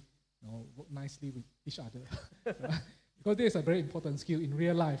actually work nicely with each other. Right? Because this is a very important skill in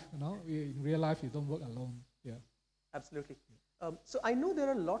real life. In real life, you don't work alone. Yeah. Absolutely. So I know there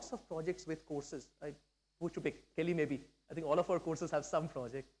are lots of projects with courses. Who to pick? Kelly, maybe. I think all of our courses have some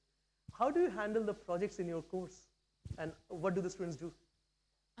project. How do you handle the projects in your course? And what do the students do?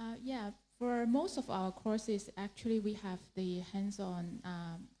 For most of our courses, actually, we have the hands-on,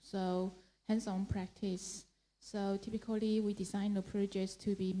 hands-on practice. So typically, we design the projects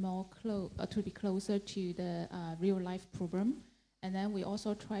to be closer to the real-life problem, and then we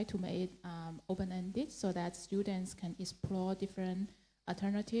also try to make it open-ended so that students can explore different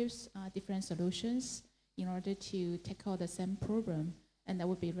alternatives, different solutions in order to tackle the same problem, and that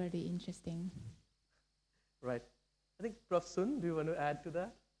would be really interesting. Right. I think Prof. Sun, do you want to add to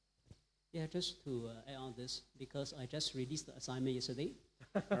that? Yeah, just to add on this, because I just released the assignment yesterday.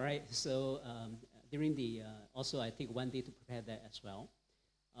 All right, so during the, also I take 1 day to prepare that as well.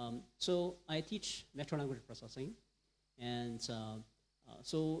 So I teach natural language processing, and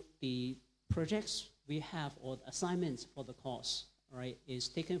so the projects we have or the assignments for the course, right, is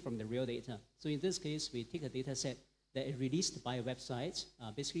taken from the real data. So in this case, we take a data set that is released by a website,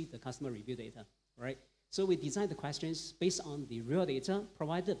 basically the customer review data, right? So we design the questions based on the real data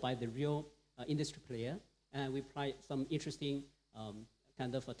provided by the real industry player, and we apply some interesting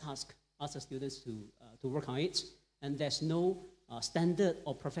kind of a task, ask the students to work on it, and there's no standard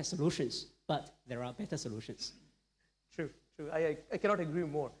or perfect solutions, but there are better solutions. True, true. I cannot agree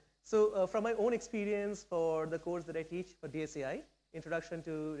more. So from my own experience for the course that I teach for DSAI, Introduction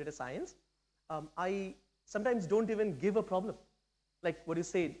to Data Science, I sometimes don't even give a problem. Like what you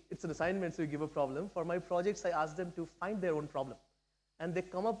said, it's an assignment, so you give a problem. For my projects, I ask them to find their own problem. And they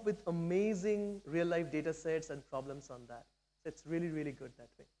come up with amazing real-life data sets and problems on that. So it's really, really good that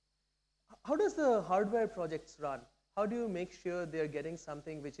way. How does the hardware projects run? How do you make sure they're getting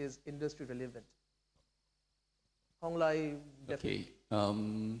something which is industry relevant? Hong Lai, okay, I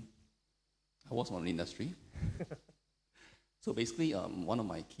was on industry. So basically, one of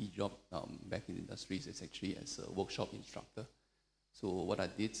my key jobs back in industries is actually as a workshop instructor. So what I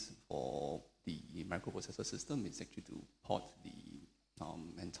did for the microprocessor system is actually to port the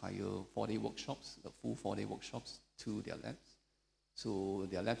entire 4-day workshops, the full 4-day workshops, to their labs. So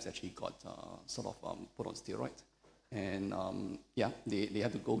their labs actually got sort of put on steroids. And yeah, they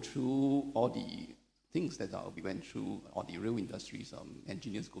had to go through all the things that we went through, or the real industries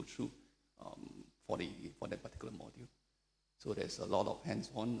engineers go through for that particular module. So there's a lot of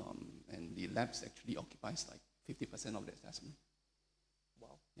hands-on, and the labs actually occupies like 50% of the assessment.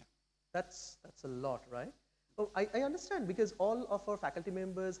 Wow. Yeah. That's a lot, right? Oh, I understand, because all of our faculty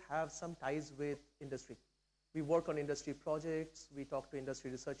members have some ties with industry. We work on industry projects, we talk to industry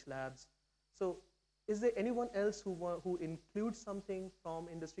research labs. So is there anyone else who includes something from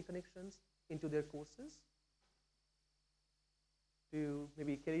industry connections into their courses?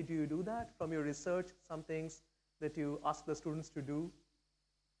 Maybe Kelly, do you do that from your research, some things that you ask the students to do?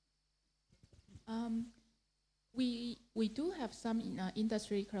 We do have some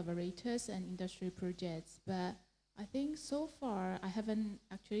industry collaborators and industry projects, but I think so far I haven't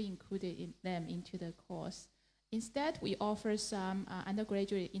actually included them into the course. Instead, we offer some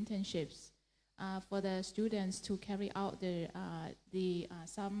undergraduate internships for the students to carry out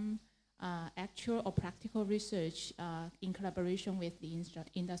some actual or practical research in collaboration with the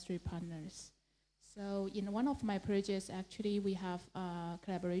industry partners. So in one of my projects, actually, we have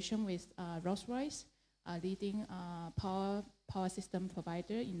collaboration with Rolls-Royce, a leading power system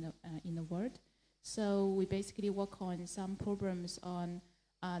provider in the world. So we basically work on some programs on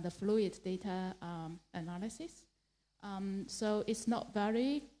the fluid data analysis. So it's not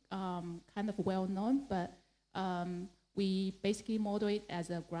very kind of well known, but we basically model it as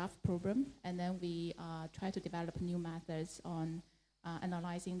a graph program, and then we try to develop new methods on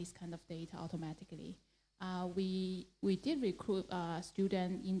analyzing this kind of data automatically. We did recruit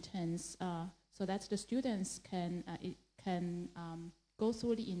student interns so that the students can go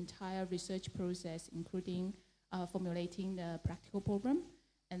through the entire research process, including formulating the practical program,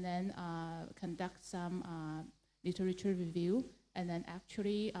 and then conduct some literature review, and then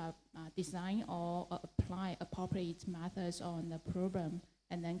actually design or apply appropriate methods on the program,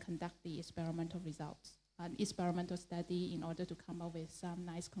 and then conduct the experimental results, experimental study, in order to come up with some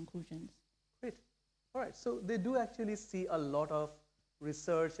nice conclusions. Great. All right, so they do actually see a lot of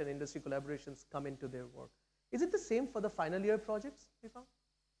research and industry collaborations come into their work. Is it the same for the final year projects, we found?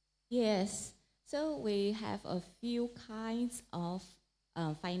 Yes. So we have a few kinds of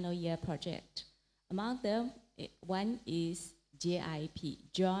final year project. Among them, one is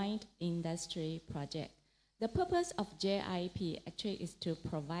JIP, Joint Industry Project. The purpose of JIP actually is to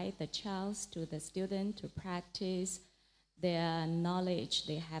provide the chance to the student to practice their knowledge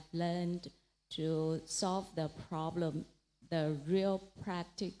they have learned to solve the problem, the real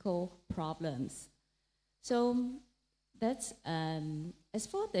practical problems. So that's, as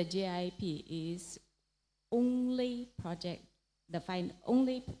for the JIP, is only project,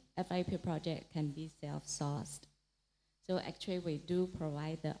 only FIP project can be self-sourced. So actually we do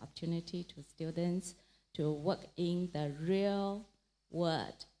provide the opportunity to students to work in the real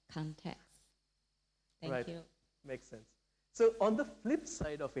world context. Thank you. Makes sense. So on the flip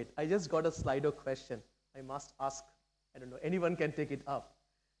side of it, I just got a Slido question. I must ask, I don't know, anyone can take it up.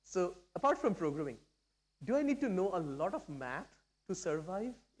 So apart from programming, do I need to know a lot of math to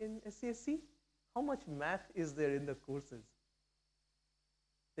survive in SCSE? How much math is there in the courses?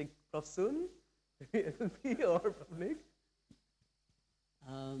 Think Prof. Sun, LP, or Prof. Nick?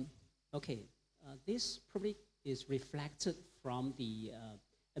 Okay, this probably is reflected from the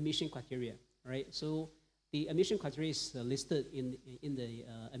admission criteria, right? So the admission criteria is listed in the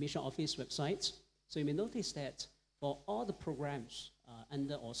admission office website. So you may notice that for all the programs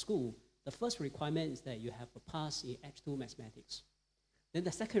under our school, the first requirement is that you have a pass in H2 mathematics. Then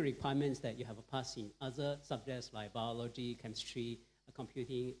the second requirement is that you have a pass in other subjects like biology, chemistry,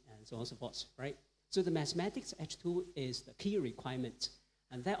 computing, and so on and so forth, right? So the mathematics H2 is the key requirement.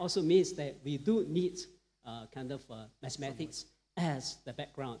 And that also means that we do need kind of mathematics as the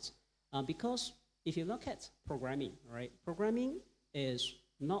background. Because if you look at programming, right? Programming is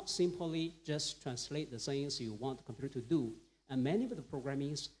not simply just translate the things you want the computer to do. And many of the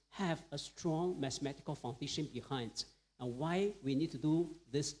programmings have a strong mathematical foundation behind. And why we need to do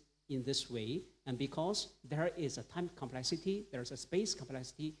this in this way, and because there is a time complexity, there's a space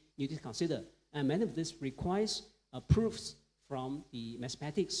complexity you need to consider. And many of this requires proofs from the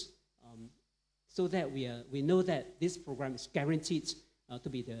mathematics so that we know that this program is guaranteed to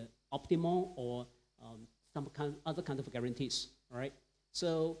be the optimal or some other kind of guarantees, all right?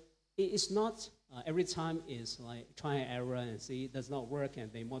 So it is not every time is like try and error and see it does not work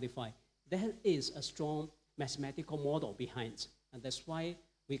and they modify. There is a strong mathematical model behind, and that's why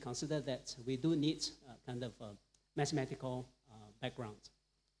we consider that we do need kind of a mathematical background.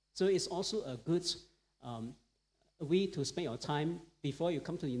 So it's also a good way to spend your time before you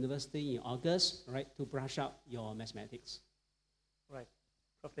come to university in August, right, to brush up your mathematics. Right.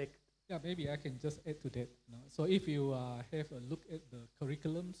 Prof. Nick. Yeah, maybe I can just add to that. So if you have a look at the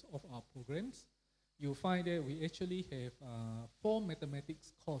curriculums of our programs, you'll find that we actually have 4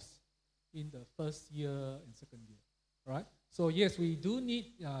 mathematics courses in the first year and second year, right? So yes, we do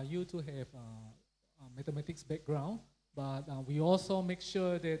need you to have a mathematics background, but we also make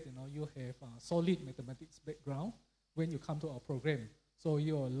sure that you have a solid mathematics background when you come to our program. So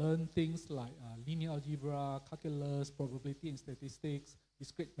you'll learn things like linear algebra, calculus, probability and statistics,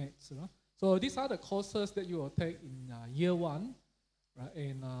 discrete maths. So these are the courses that you will take in year 1, right?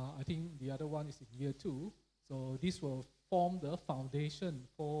 And I think the other one is in year 2. So this will form the foundation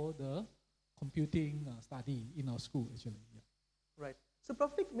for the computing study in our school, actually. Yeah. Right. So,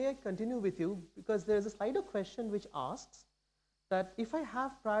 Prof. Nick, may I continue with you? Because there is a Slido question which asks that if I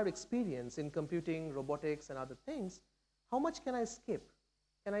have prior experience in computing, robotics, and other things, how much can I skip?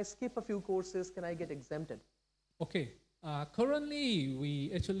 Can I skip a few courses? Can I get exempted? Okay. Currently,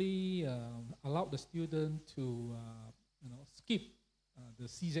 we actually allow the student to skip the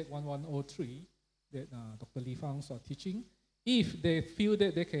CZ1103 that Dr. Li Fang was teaching, if they feel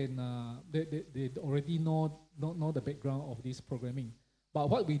that they can, they already know the background of this programming. But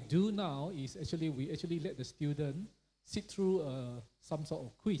what we do now is we actually let the student sit through some sort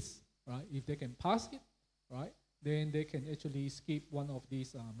of quiz, right? If they can pass it, right, then they can actually skip one of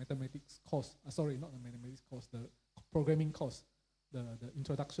these mathematics course. Sorry, not the mathematics course, the programming course, the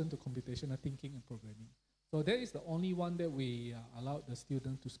Introduction to Computational Thinking and Programming. So that is the only one that we allow the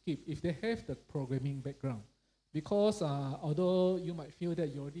student to skip if they have the programming background. Because although you might feel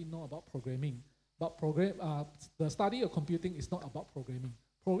that you already know about programming, but the study of computing is not about programming.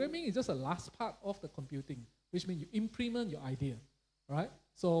 Programming is just the last part of the computing, which means you implement your idea, right?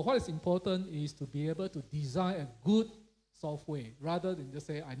 So what is important is to be able to design a good software rather than just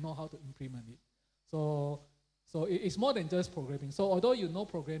say, I know how to implement it. So it's more than just programming. So although you know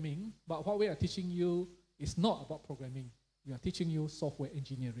programming, but what we are teaching you is not about programming. We are teaching you software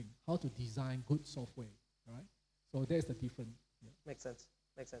engineering, how to design good software, right? So there's the difference. Yeah. Makes sense.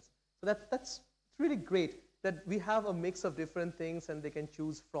 Makes sense. So that's really great that we have a mix of different things and they can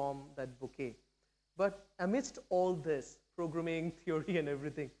choose from that bouquet. But amidst all this, programming, theory and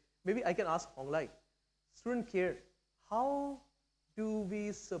everything, maybe I can ask Hong Lai, student care, how do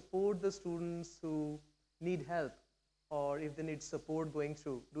we support the students who need help, or if they need support going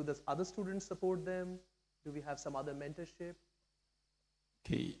through, do the other students support them? Do we have some other mentorship?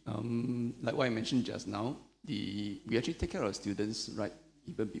 Okay, like what I mentioned just now, we actually take care of students right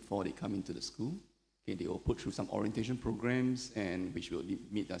even before they come into the school. Okay, they will put through some orientation programs and which will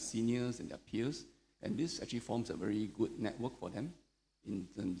meet their seniors and their peers, and this actually forms a very good network for them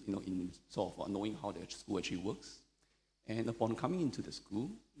in sort of knowing how the school actually works. And upon coming into the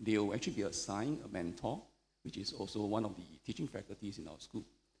school, they will actually be assigned a mentor, which is also one of the teaching faculties in our school.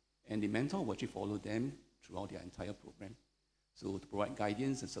 And the mentor will actually follow them throughout their entire program, so to provide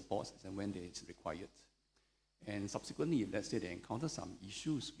guidance and support as and when it's required. And subsequently, if let's say they encounter some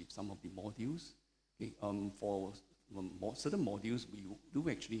issues with some of the modules, okay, for certain modules, we do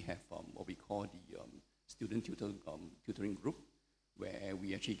actually have what we call the student tutoring group, where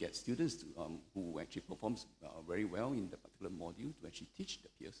we actually get students who actually performs very well in the particular module to actually teach the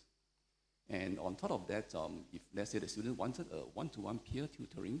peers. And on top of that, if let's say the student wanted a one-to-one peer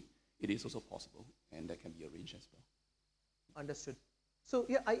tutoring, it is also possible, and that can be arranged as well. Understood. So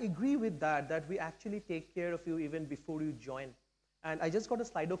yeah, I agree with that we actually take care of you even before you join. And I just got a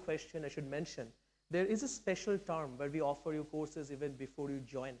Slido question I should mention. There is a special term where we offer you courses even before you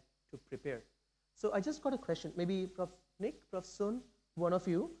join to prepare. So I just got a question, maybe Prof. Nick, Prof. Sun, one of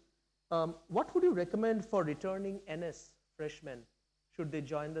you. What would you recommend for returning NS freshmen? Should they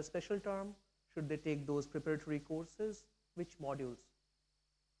join the special term? Should they take those preparatory courses? Which modules?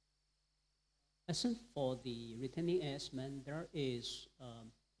 As for the returning AS-men, there is a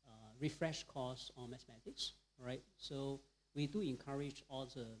refresh course on mathematics, right? So we do encourage all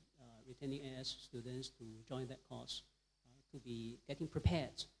the returning AS students to join that course to be getting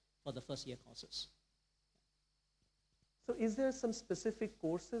prepared for the first year courses. So is there some specific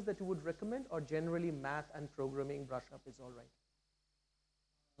courses that you would recommend, or generally math and programming brush up is all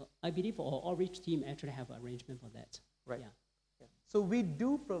right? I believe our outreach team actually have an arrangement for that. Right. Yeah. Yeah. So we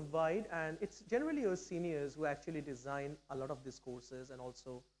do provide, and it's generally your seniors who actually design a lot of these courses and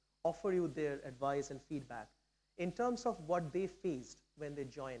also offer you their advice and feedback in terms of what they faced when they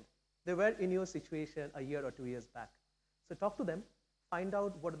joined. They were in your situation a year or 2 years back. So talk to them, find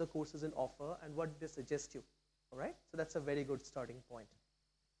out what are the courses in offer and what they suggest you. All right? So that's a very good starting point.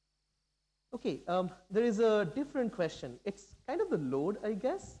 Okay, there is a different question. It's kind of the load, I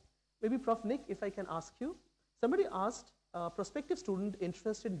guess. Maybe Prof. Nick, if I can ask you. Somebody asked a prospective student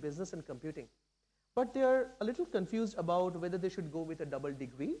interested in business and computing, but they're a little confused about whether they should go with a double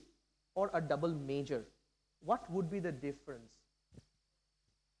degree or a double major. What would be the difference?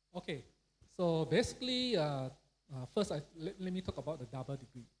 Okay, so basically, first let me talk about the double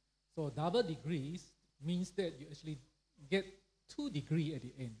degree. So double degrees means that you actually get 2 degrees at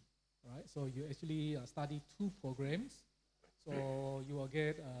the end, right? So you actually study 2 programs. So you will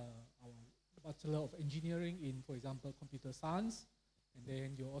get a Bachelor of Engineering in, for example, Computer Science, and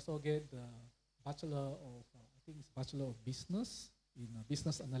then you also get the Bachelor of, I think it's Bachelor of Business in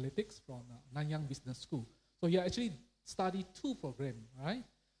Business Analytics from Nanyang Business School. So you actually study 2 programs, right?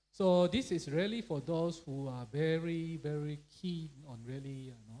 So this is really for those who are very, very keen on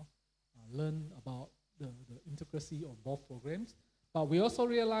really, learn about the intricacy of both programs. But we also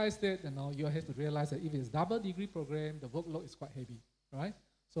realize that, you have to realize that if it's double degree program, the workload is quite heavy, right?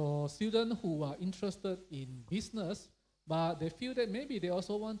 So students who are interested in business, but they feel that maybe they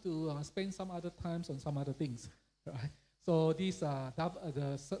also want to spend some other times on some other things, right? So these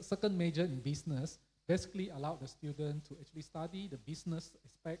the second major in business basically allow the student to actually study the business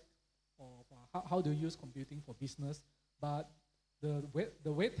aspect of how to use computing for business. But the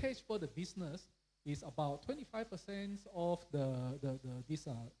weightage for the business is about 25% of this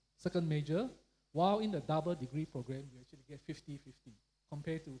second major, while in the double degree program, you actually get 50-50,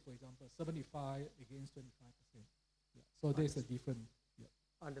 compared to, for example, 75 against 25%. Yeah. So there's a different. Yeah.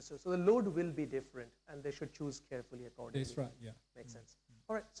 Understood. So the load will be different, and they should choose carefully accordingly. That's right, yeah. Makes sense.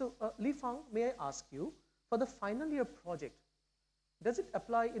 All right, so Li Fang, may I ask you, for the final year project, does it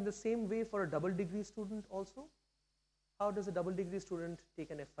apply in the same way for a double degree student also? How does a double degree student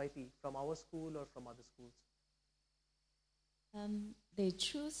take an FYP from our school or from other schools? They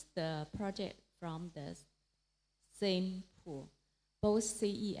choose the project from the same pool, both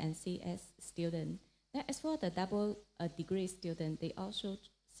CE and CS students. As for the double degree student, they also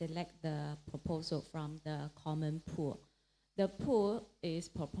select the proposal from the common pool. The pool is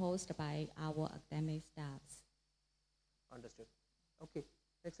proposed by our academic staffs. Understood. Okay,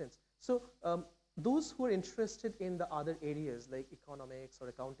 makes sense. So those who are interested in the other areas like economics or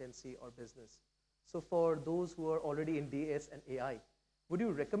accountancy or business, so for those who are already in DS and AI, would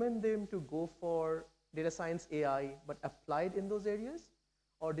you recommend them to go for data science AI but applied in those areas?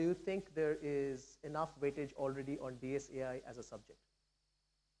 Or do you think there is enough weightage already on DS AI as a subject?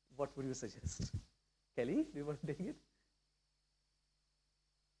 What would you suggest? Kelly, do you want to take it?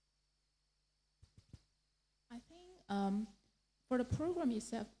 I think for the program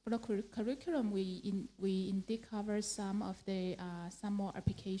itself, for the curriculum, we indeed cover some of the some more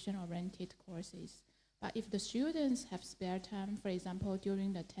application-oriented courses. But if the students have spare time, for example,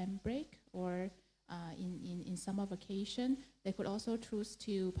 during the term break or in summer vacation, they could also choose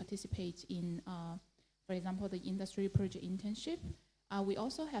to participate in, for example, the industry project internship. We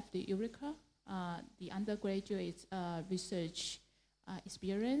also have the Eureka, the undergraduate research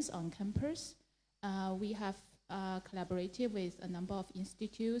experience on campus. We have collaborated with a number of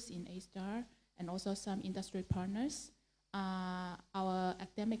institutes in A-STAR and also some industry partners. Our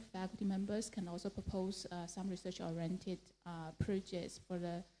academic faculty members can also propose some research-oriented projects for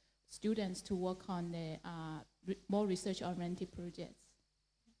the students to work on the more research-oriented projects.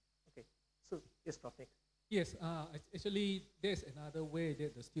 Okay, so yes, Prof. Nick. Yes, actually, there's another way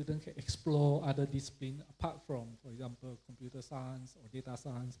that the student can explore other disciplines apart from, for example, computer science or data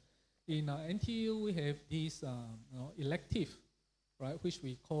science. In NTU, we have this elective, right, which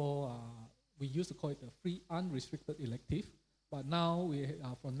we call, we used to call it a free unrestricted elective, but now we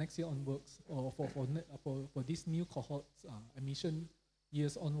from next year onwards, or for this new cohort admission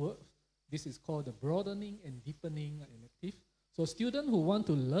years onward, this is called the broadening and deepening elective. So students who want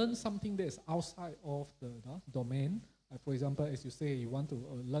to learn something that is outside of the domain, for example, as you say, you want to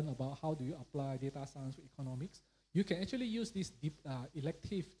learn about how do you apply data science to economics, you can actually use this deep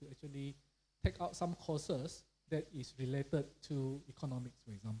elective to actually take out some courses that is related to economics,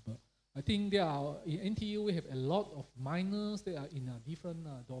 for example. I think there are, in NTU, we have a lot of minors that are in a different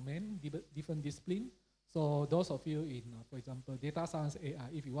domain, different discipline. So those of you in, for example, data science AI,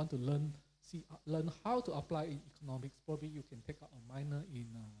 if you want to learn how to apply in economics, probably you can take out a minor in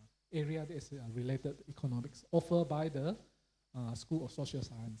area that is related to economics offered by the School of Social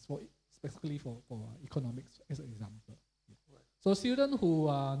Science, specifically for economics as an example. Yeah. Right. So students who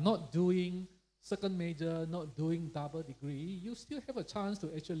are not doing second major, not doing double degree, you still have a chance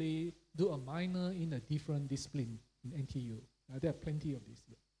to actually do a minor in a different discipline in NTU. There are plenty of these.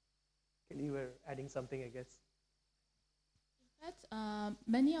 Yeah. Kelly, you were adding something, I guess. In fact,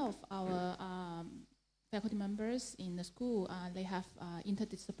 many of our faculty members in the school, they have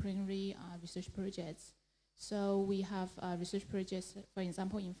interdisciplinary research projects. So we have research projects, for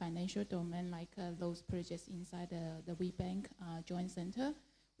example, in financial domain, like those projects inside the WeBank Joint Center.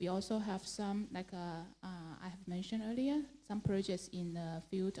 We also have some, like I have mentioned earlier, some projects in the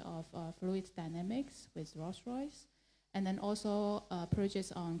field of fluid dynamics with Rolls-Royce, and then also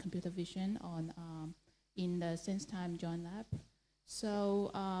projects on computer vision in the SenseTime Joint Lab.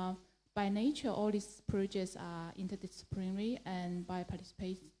 So by nature, all these projects are interdisciplinary, and by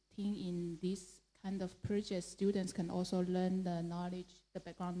participating in these kind of projects, students can also learn the knowledge, the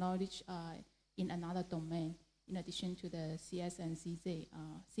background knowledge in another domain, in addition to the CS and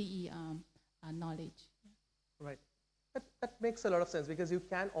CE knowledge. Right. That makes a lot of sense, because you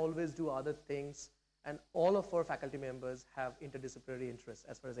can always do other things, and all of our faculty members have interdisciplinary interests,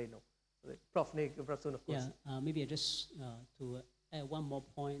 as far as I know. Prof. Nick, Prof. Soon, of course. Yeah, maybe just to add one more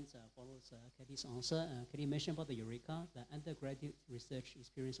point follows Kelly's answer. Kelly mentioned about the Eureka, the undergraduate research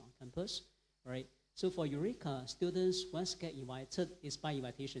experience on campus, right? So for Eureka, students once get invited, it's by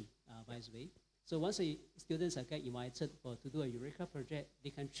invitation, by the way. So once students get invited to do a Eureka project,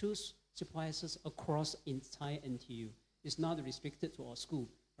 they can choose supervisors across entire NTU. It's not restricted to our school,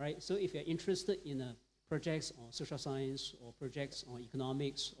 right? So if you're interested in projects on social science or projects on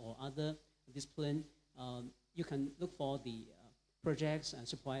economics or other discipline, you can look for the projects and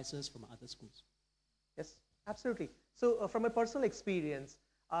supervisors from other schools. Yes, absolutely. So from my personal experience,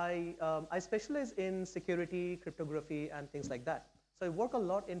 I specialize in security, cryptography, and things like that. So I work a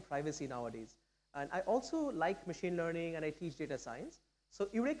lot in privacy nowadays. And I also like machine learning, and I teach data science. So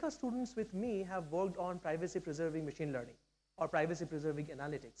Eureka students with me have worked on privacy-preserving machine learning or privacy-preserving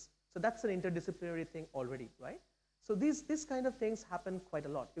analytics. So that's an interdisciplinary thing already, right? So these kind of things happen quite a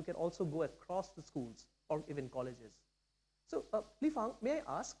lot. You can also go across the schools or even colleges. So Li Fang, may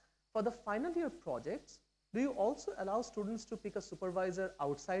I ask, for the final year projects, do you also allow students to pick a supervisor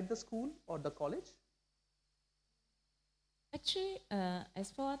outside the school or the college? Actually,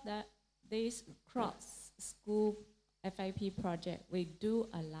 as for that, this cross-school FIP project, we do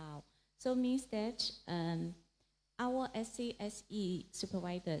allow. So means that our SCSE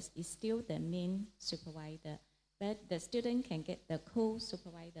supervisors is still the main supervisor, but the student can get the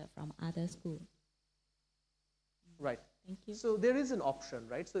co-supervisor from other school. Right. Thank you. So there is an option,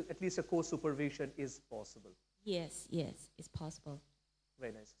 right? So at least a co-supervision is possible. Yes, yes, it's possible.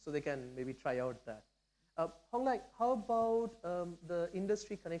 Very nice. So they can maybe try out that. Hong Lai, how about the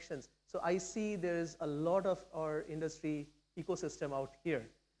industry connections? So I see there's a lot of our industry ecosystem out here,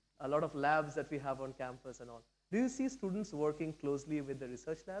 a lot of labs that we have on campus and all. Do you see students working closely with the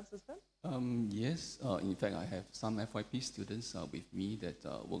research labs as well? Yes. In fact, I have some FYP students with me that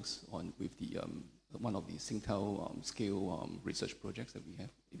works with the one of the Singtel scale research projects that we have.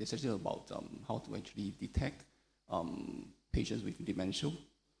 It is actually about how to actually detect patients with dementia,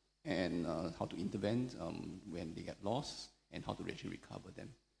 and how to intervene when they get lost, and how to actually recover them.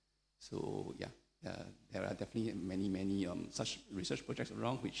 So yeah, there are definitely many such research projects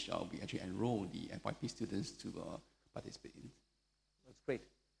around which we actually enroll the FYP students to participate in. That's great.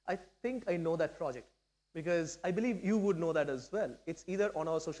 I think I know that project, because I believe you would know that as well. It's either on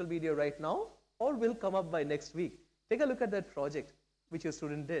our social media right now or will come up by next week. Take a look at that project which your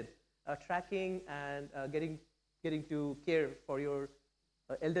student did, tracking and getting to care for your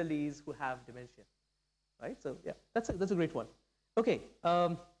elderlies who have dementia, right? So yeah, that's a great one. Okay,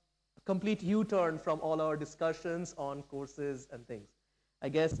 complete U-turn from all our discussions on courses and things. I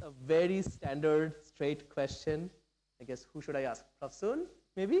guess a very standard, straight question. I guess who should I ask? Prof. Soon,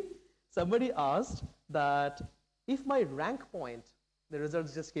 maybe? Somebody asked that if my rank point, the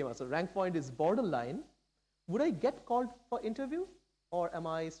results just came out, so rank point is borderline, would I get called for interview, or am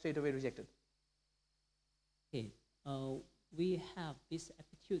I straight away rejected? Okay, we have this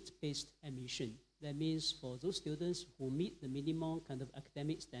aptitude-based admission. That means for those students who meet the minimum kind of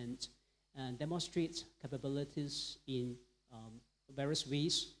academic standards and demonstrate capabilities in various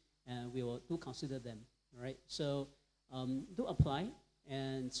ways, we will do consider them, right? So do apply,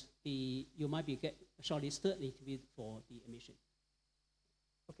 and you might be get shortlisted and interviewed for the admission.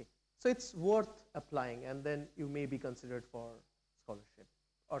 Okay, so it's worth applying, and then you may be considered for scholarship,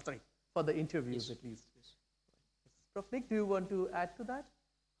 or sorry, for the interviews at least. Yes. Prof. Nick, do you want to add to that?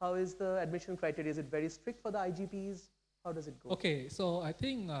 How is the admission criteria? Is it very strict for the IGPs? How does it go? Okay, so I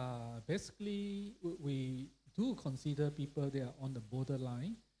think basically we do consider people that are on the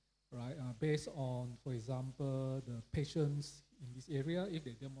borderline, right? Based on, for example, the patients in this area, if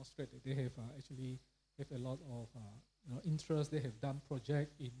they demonstrate that they have actually have a lot of interest, they have done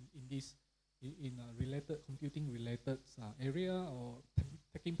project in this related computing related area, or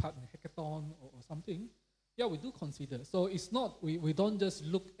taking part in hackathon or something. Yeah, we do consider. So it's not, we don't just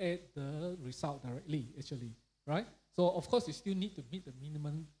look at the result directly, actually, right? So of course, you still need to meet the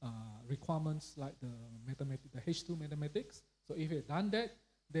minimum requirements like the H2 mathematics. So if you've done that,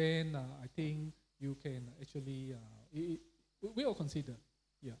 then I think you can actually, we will consider,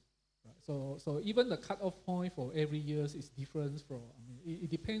 yeah. Right. So even the cutoff point for every year is different from, I mean, it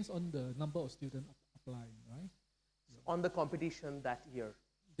depends on the number of students applying, right? So on the competition that year.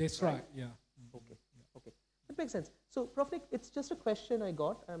 That's right, yeah. Okay, okay. That makes sense. So Prof. Nick, it's just a question I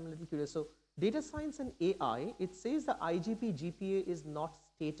got. I'm a little curious. So data science and AI, it says the IGP GPA is not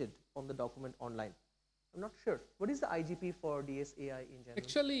stated on the document online. I'm not sure. What is the IGP for DSAI in general?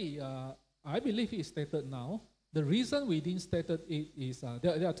 Actually, I believe it's stated now. The reason we didn't state it is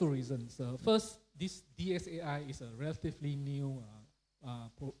there are two reasons. First, this DSAI is a relatively new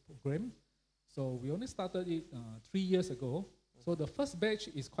program. So we only started it 3 years ago. So the first batch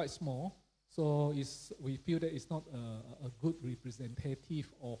is quite small. So we feel that it's not a good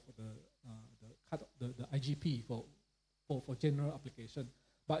representative of the IGP for general application.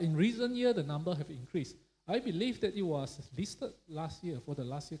 But in recent years, the number have increased. I believe that it was listed last year for the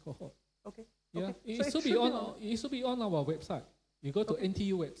last year cohort. Okay. Yeah, okay. it should be on our website. You go to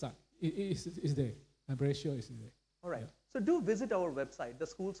NTU website. It's there. I'm very sure it's there. All right. Yeah. So do visit our website, the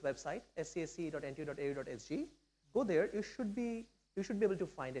school's website, scse.ntu.edu.sg. Go there. You should be able to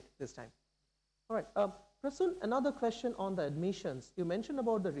find it this time. All right. Rasul, another question on the admissions. You mentioned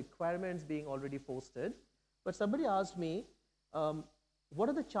about the requirements being already posted, but somebody asked me, what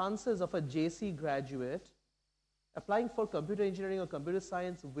are the chances of a JC graduate applying for computer engineering or computer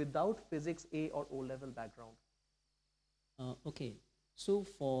science without physics A or O-level background? Okay, so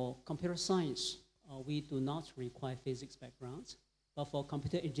for computer science, we do not require physics backgrounds, but for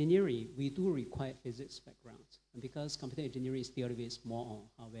computer engineering, we do require physics backgrounds. And because computer engineering is still a bit more on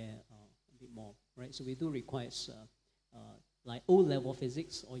hardware, a bit more, right? So we do require like O-level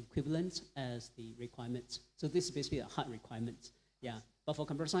physics or equivalent as the requirements. So this is basically a hard requirement, yeah. But for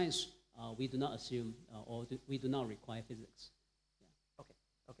computer science, we do not assume we do not require physics. Yeah. Okay,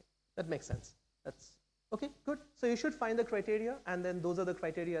 okay, that makes sense. That's okay, good. So you should find the criteria, and then those are the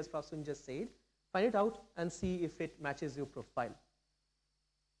criteria as Prof. Sun just said. Find it out and see if it matches your profile.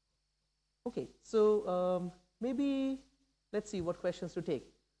 Okay, so maybe let's see what questions to take.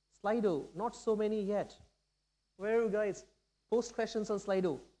 Slido, not so many yet. Where are you guys? Post questions on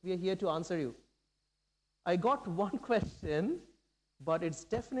Slido. We are here to answer you. I got one question, but it's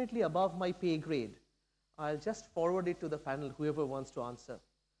definitely above my pay grade. I'll just forward it to the panel, whoever wants to answer.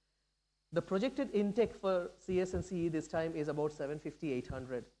 The projected intake for CS and CE this time is about 750,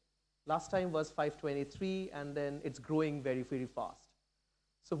 800. Last time was 523, and then it's growing very, very fast.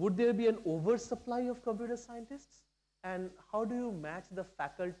 So would there be an oversupply of computer scientists? And how do you match the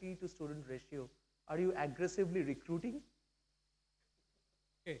faculty to student ratio? Are you aggressively recruiting?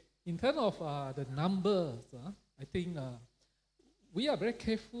 Okay, in terms of the numbers, I think we are very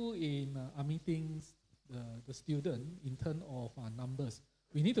careful in meeting the student in terms of numbers.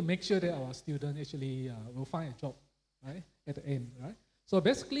 We need to make sure that our student actually will find a job, right, at the end, right? So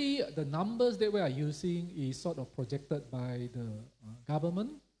basically, the numbers that we are using is sort of projected by the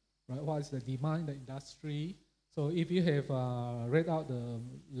government, right? What is the demand in the industry? So if you have read out the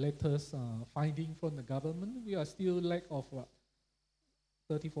latest finding from the government, we are still lack of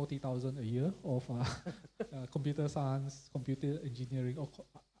 30, 40,000 a year of computer science, computer engineering, or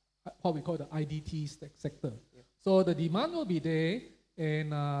what we call the IDT sector. Yeah. So the demand will be there.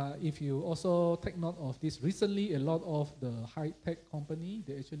 And if you also take note of this, recently a lot of the high-tech company,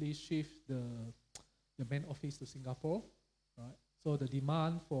 they actually shift the main office to Singapore, right? So the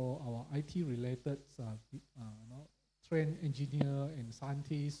demand for our IT-related trained engineer and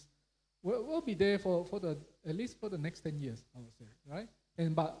scientists will be there for at least for the next 10 years, I would say, right?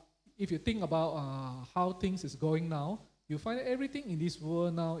 But if you think about how things is going now, you find that everything in this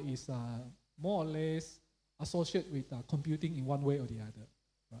world now is more or less associated with computing in one way or the other,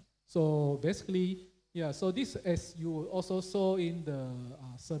 right? So basically, yeah, so this, as you also saw in the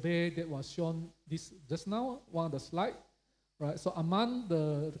survey that was shown this just now, one of the slides, right? So among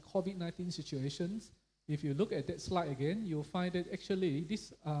the COVID-19 situations, if you look at that slide again, you'll find that actually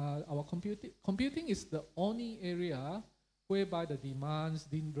this, our computing is the only area whereby the demands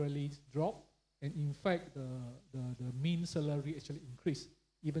didn't really drop, and in fact, the mean salary actually increased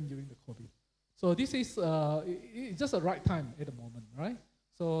even during the COVID. So this is it's just the right time at the moment, right?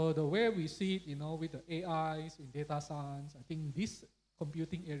 So the way we see it, with the AIs in data science, I think this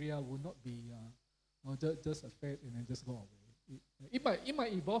computing area will not be just a fad and then just go away. It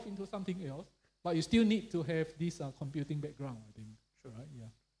might evolve into something else, but you still need to have this computing background, I think. Sure. Right? Yeah.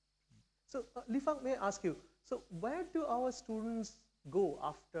 So, Li Fang, may I ask you, so where do our students go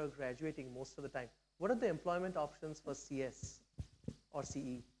after graduating most of the time? What are the employment options for CS or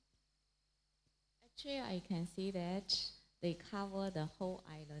CE? Actually, I can see that they cover the whole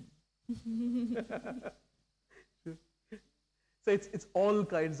island. So it's all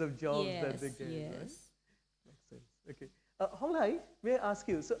kinds of jobs that they get, yes. Right? Makes sense. Okay. Hong Lai, may I ask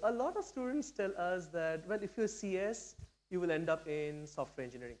you, so a lot of students tell us that, well, if you're CS, you will end up in software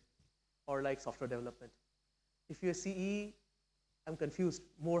engineering or like software development. If you're CE, I'm confused,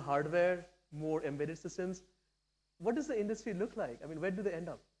 more hardware, more embedded systems. What does the industry look like? I mean, where do they end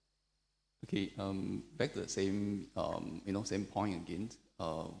up? Okay, back to the same, same point again.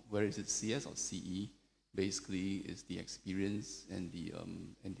 Whether is it CS or CE, basically is the experience and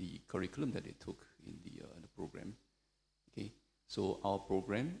the curriculum that they took in the program. Okay, so our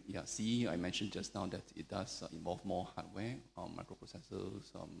program, CE, I mentioned just now that it does involve more hardware,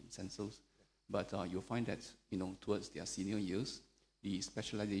 microprocessors, sensors, but you'll find that towards their senior years, the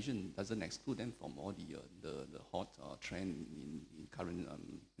specialization doesn't exclude them from all the hot trend in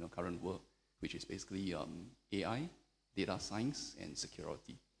current world, which is basically AI, data science, and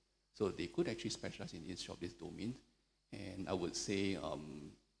security. So they could actually specialize in each of these domains. And I would say,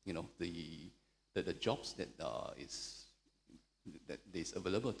 the jobs that is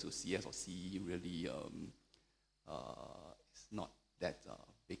available to CS or CE really is not that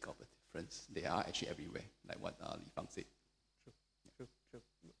big of a difference. They are actually everywhere, like what Li Fang said. True.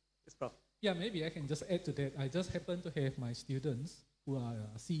 It's prof. Yeah, maybe I can just add to that. I just happen to have my students who are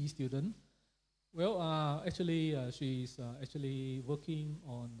CE students. Well, actually, she's actually working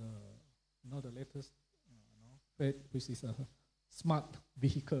on the latest, which is a smart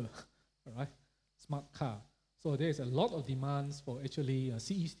vehicle, all right, smart car. So there's a lot of demands for actually a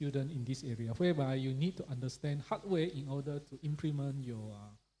CE student in this area, whereby you need to understand hardware in order to implement your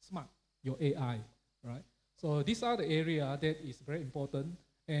your AI, right? So these are the area that is very important.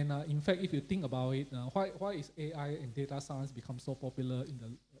 And in fact, if you think about it, why is AI and data science become so popular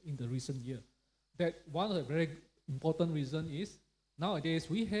in the recent year? That one of the very important reason is nowadays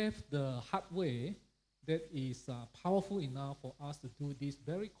we have the hardware that is powerful enough for us to do this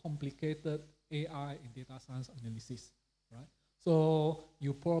very complicated AI and data science analysis, right? So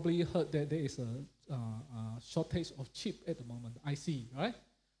you probably heard that there is a shortage of chip at the moment, IC, right?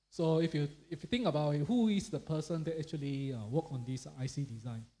 So if you think about it, who is the person that actually work on this IC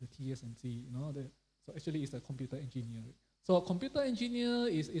design, the TSMC, so actually it's a computer engineer. So a computer engineer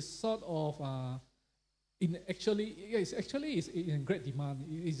is sort of it's in great demand.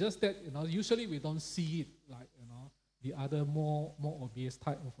 It's just that usually we don't see it like the other more obvious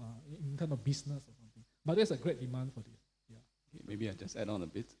type of in terms of business or something. But there's a great demand for this. Yeah. Okay, maybe I just add on a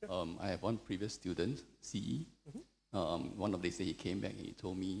bit. I have one previous student, CE. One of the days he came back and he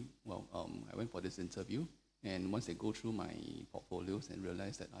told me, well, I went for this interview, and once they go through my portfolios and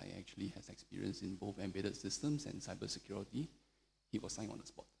realized that I actually has experience in both embedded systems and cybersecurity, he was signed on the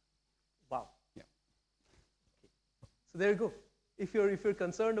spot. Wow. Yeah. Okay. So there you go. If you're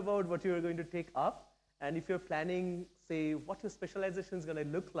concerned about what you're going to take up, and if you're planning, say, what your specialization is going to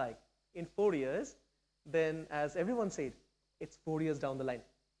look like in 4 years, then as everyone said, it's 4 years down the line.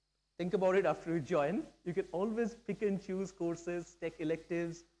 Think about it after you join. You can always pick and choose courses, take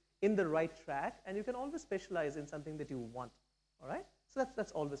electives in the right track, and you can always specialize in something that you want. All right? So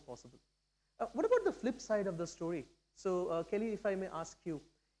that's always possible. What about the flip side of the story? So Kelly, if I may ask you,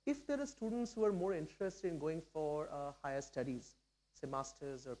 if there are students who are more interested in going for higher studies, say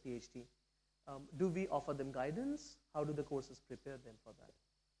masters or PhD, do we offer them guidance? How do the courses prepare them for that?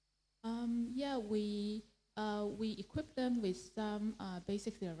 Yeah, we equip them with some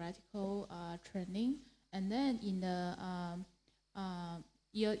basic theoretical training, and then in the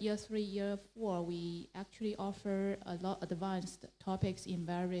year 3, year 4, we actually offer a lot of advanced topics in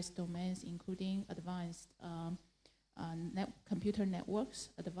various domains, including advanced computer networks,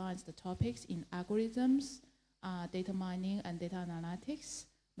 advanced topics in algorithms, data mining and data analytics,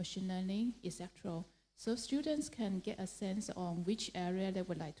 machine learning, etc. So students can get a sense on which area they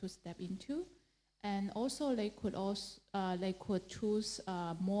would like to step into. And also they could choose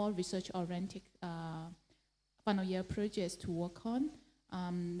more research-oriented final year projects to work on.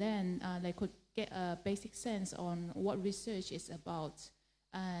 Then they could get a basic sense on what research is about,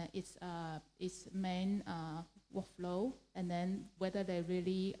 its main workflow, and then whether they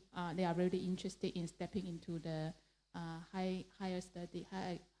are really interested in stepping into the higher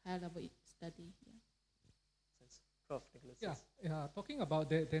level study. Prof. Nicholas. Yeah, talking about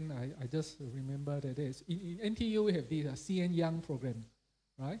that, then I just remember that in NTU we have this CN Young program,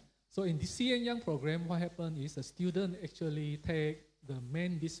 right? So in the CN Young program, what happened is a student actually take the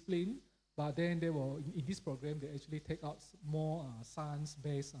main discipline, but then they will, in this program, they actually take out more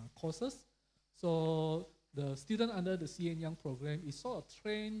science-based courses. So the student under the CN Young program is sort of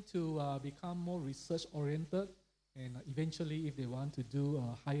trained to become more research-oriented, and eventually if they want to do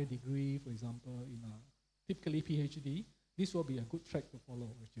a higher degree, for example, in typically PhD, this will be a good track to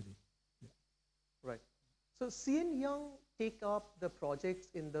follow actually. Yeah. Right. So CN Young take up the projects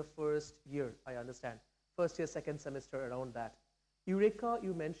in the first year, I understand. First year, second semester, around that. Eureka,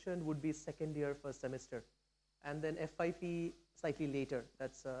 you mentioned, would be second year, first semester. And then FYP slightly later,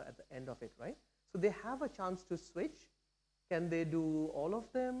 that's at the end of it, right? So they have a chance to switch. Can they do all of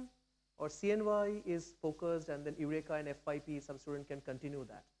them? Or CNY is focused and then Eureka and FYP, some student can continue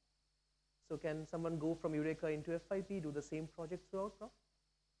that. So can someone go from Eureka into FYP, do the same project throughout, Prof?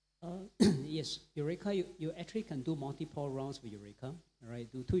 Yes, Eureka, you actually can do multiple rounds with Eureka,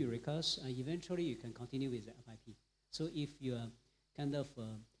 right? Do 2 Eurekas, and eventually you can continue with the FIP. So if you are kind of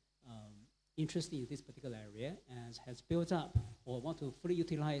interested in this particular area and has built up or want to fully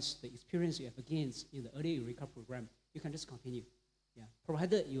utilize the experience you have gained in the early Eureka program, you can just continue. Yeah,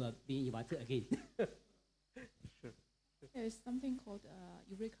 provided you are being invited again. Sure. There is something called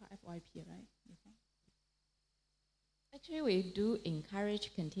Eureka FYP, right? Actually, we do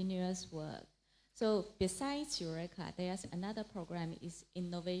encourage continuous work. So besides Eureka, there's another program, is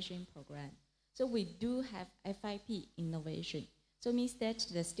innovation program. So we do have FIP innovation. So it means that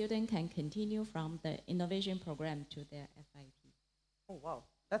the student can continue from the innovation program to their FIP. Oh, wow.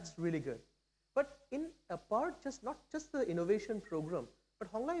 That's really good. But in a part, not just the innovation program, but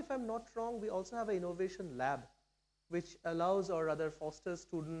Hong Lai, if I'm not wrong, we also have an innovation lab, which allows or rather fosters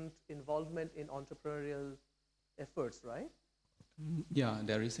student involvement in entrepreneurial efforts, right? Yeah,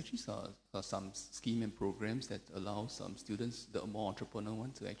 there is actually some scheme and programs that allow some students, the more entrepreneur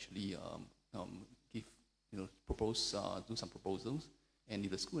ones, to actually give, propose, do some proposals. And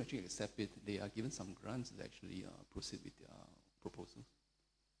if the school actually accept it, they are given some grants to actually proceed with their proposals.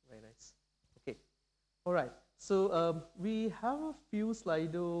 Very nice. Okay. All right. So we have a few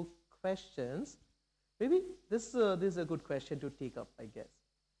Slido questions. Maybe this is a good question to take up, I guess.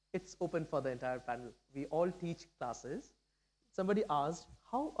 It's open for the entire panel. We all teach classes. Somebody asked,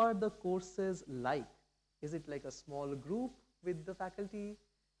 how are the courses like? Is it like a small group with the faculty,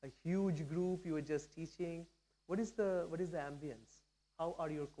 a huge group you are just teaching? What is the ambience? How are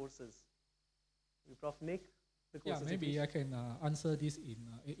your courses? Prof. Nick? Yeah, maybe I can answer this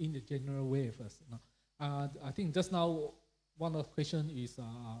in the general way first. I think just now one of the questions is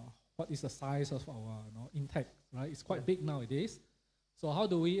what is the size of our intake, right? It's quite big nowadays. So how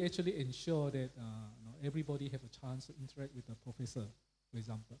do we actually ensure that everybody have a chance to interact with the professor, for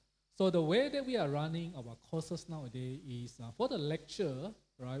example? So the way that we are running our courses nowadays is for the lecture,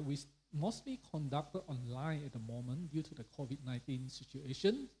 right? We mostly conduct online at the moment due to the COVID-19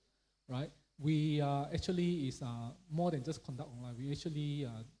 situation, right? We actually is more than just conduct online. We actually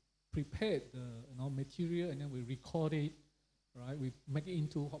prepared the material and then we record it, right? We make it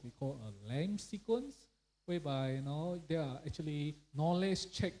into what we call a LAMP sequence, whereby there are actually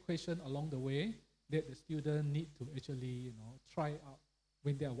knowledge check questions along the way that the student need to actually try out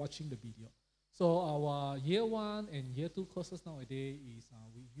when they are watching the video. So our year 1 and year 2 courses nowadays is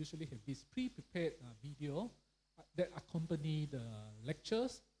we usually have this pre-prepared video that accompany the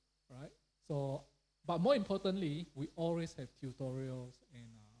lectures, right? So, but more importantly, we always have tutorials and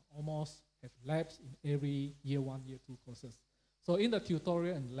almost have labs in every year 1, year 2 courses. So in the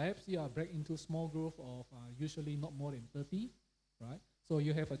tutorial and labs, you are break into small group of usually not more than 30, right? So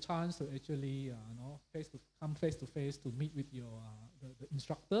you have a chance to actually come face to face to meet with your the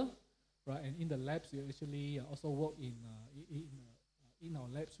instructor, right? And in the labs, you actually also work in our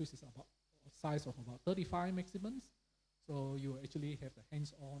labs, which is about a size of about 35 maximums. So you actually have the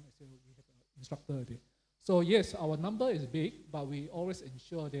hands-on, so we have an instructor there. So yes, our number is big, but we always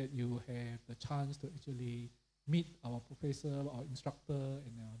ensure that you have the chance to actually meet our professor, our instructor,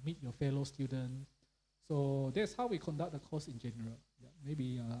 and meet your fellow students. So that's how we conduct the course in general. Yeah,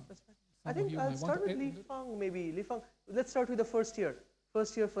 maybe I think I'll start with Li Fang, maybe. Li Fang, let's start with the first year.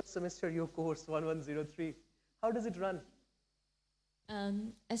 First year, first semester, your course, 1103. How does it run?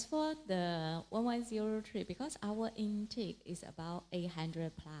 As for the 1103, because our intake is about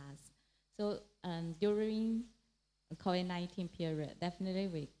 800 plus, So during COVID-19 period, definitely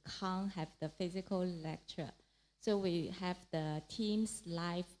we can't have the physical lecture. So we have the Teams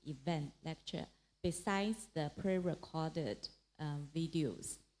live event lecture besides the pre-recorded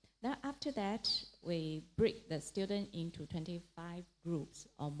videos. Then after that, we break the student into 25 groups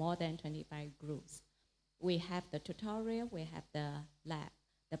or more than 25 groups. We have the tutorial, we have the lab,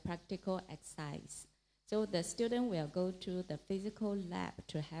 the practical exercise. So the student will go to the physical lab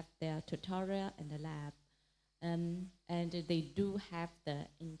to have their tutorial in the lab. And they do have the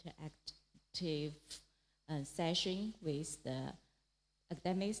interactive session with the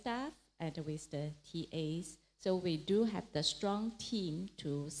academic staff and with the TAs. So we do have the strong team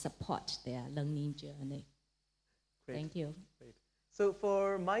to support their learning journey. Great. Thank you. Great. So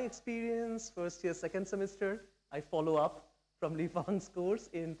for my experience, first year, second semester, I follow up from Li Fang's course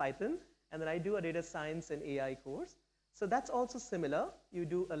in Python, and then I do a data science and AI course. So that's also similar. You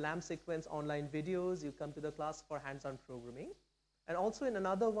do a LAMP sequence online videos, you come to the class for hands-on programming. And also in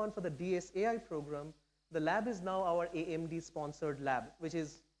another one for the DS AI program, the lab is now our AMD sponsored lab, which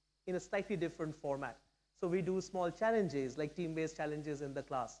is in a slightly different format. So we do small challenges, like team-based challenges in the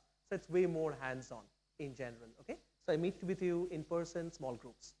class. So it's way more hands-on in general, okay? So I meet with you in person, small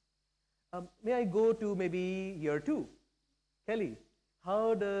groups. May I go to maybe year 2? Kelly,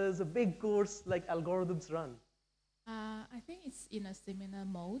 how does a big course like algorithms run? I think it's in a similar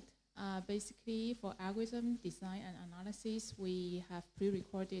mode. Basically, for algorithm design and analysis, we have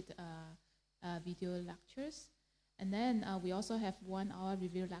pre-recorded video lectures. And then we also have 1 hour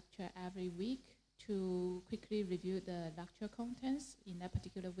review lecture every week to quickly review the lecture contents in that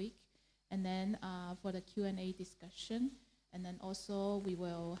particular week. And then for the Q&A discussion. And then also we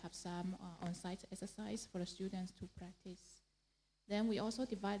will have some on-site exercise for the students to practice. Then we also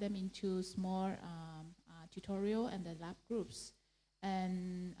divide them into small tutorial and the lab groups.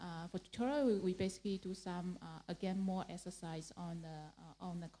 And for tutorial, we basically do some, again, more exercise on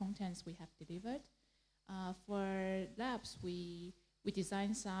the contents we have delivered. For labs, we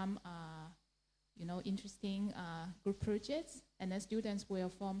design some interesting group projects, and then students will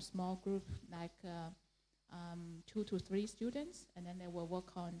form small group like 2 to 3 students, and then they will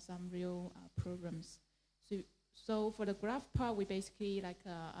work on some real programs. So for the graph part, we basically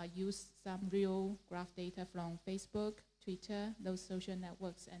use some real graph data from Facebook, Twitter, those social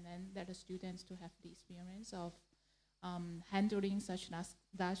networks, and then let the students to have the experience of handling such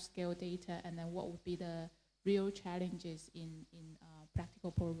large-scale data, and then what would be the real challenges in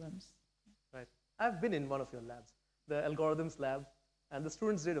practical programs. Right. I've been in one of your labs, the algorithms lab, and the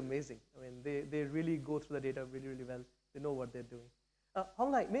students did amazing. I mean, they really go through the data really, really well. They know what they're doing.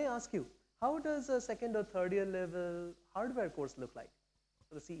 Honglai, may I ask you, how does a second or third year level hardware course look like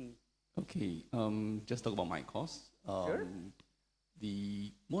for the CE? Okay, just talk about my course. Sure.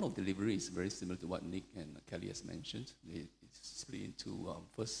 The mode of delivery is very similar to what Nick and Kelly has mentioned. It's split into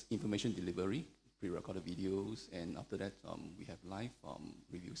first information delivery, pre-recorded videos, and after that we have live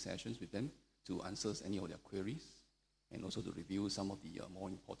review sessions with them to answer any of their queries, and also to review some of the more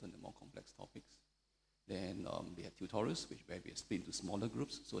important and more complex topics. Then they have tutorials, where we split into smaller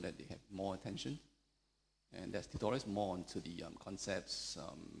groups so that they have more attention. And there's tutorials more onto the concepts,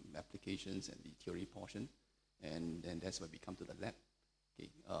 applications, and the theory portion. And then that's where we come to the lab. Okay,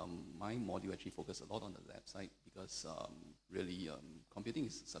 my module actually focuses a lot on the lab side because really computing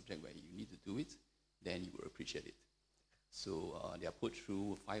is a subject where you need to do it, then you will appreciate it. So they are put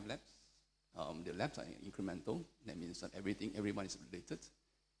through 5 labs. The labs are incremental. That means that everyone is related.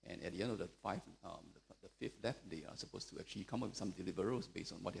 And at the end of the 5th lab, they are supposed to actually come up with some deliverables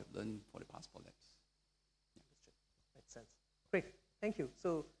based on what they have learned for the past 4 labs. Yeah, that's true. Makes sense. Great. Thank you.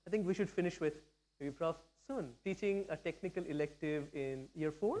 So I think we should finish with maybe Prof. Soon teaching a technical elective in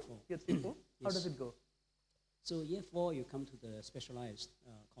year 4, year 3, 4. How does it go? So year 4, you come to the specialized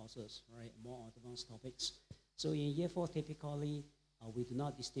courses, right? More advanced topics. So in year 4, typically, we do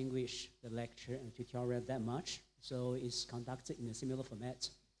not distinguish the lecture and tutorial that much. So it's conducted in a similar format.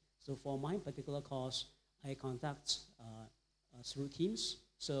 So for my particular course, I conduct through Teams.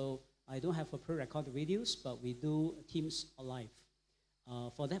 So I don't have a pre-recorded videos, but we do Teams live.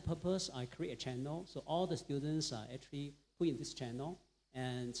 For that purpose, I create a channel. So all the students are actually put in this channel,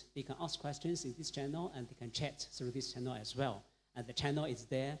 and they can ask questions in this channel, and they can chat through this channel as well. And the channel is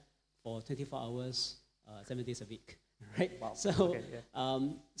there for 24 hours, 7 days a week. Right? Wow. So, okay, yeah.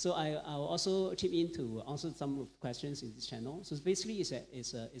 So I'll also chip in to answer some of the questions in this channel. So basically,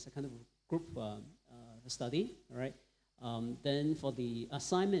 it's a kind of group study, right? Then for the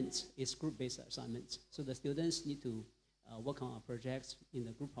assignment, it's group-based assignments. So the students need to work on our projects in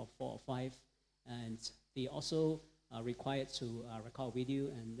a group of 4 or 5, and they also required to record video,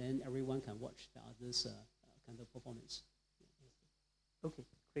 and then everyone can watch the others' kind of performance. Okay,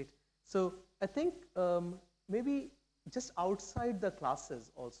 great. So I think maybe just outside the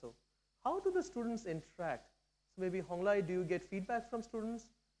classes also, how do the students interact? So maybe Honglai, do you get feedback from students?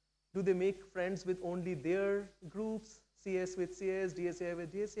 Do they make friends with only their groups, CS with CS, DSAI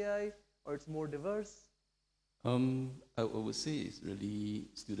with DSAI, or it's more diverse? I would say it's really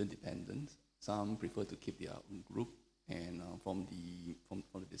student dependent. Some prefer to keep their own group, and from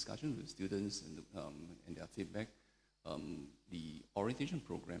the discussion with students and their feedback, the orientation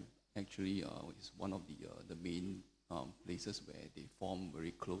program actually is one of the main places where they form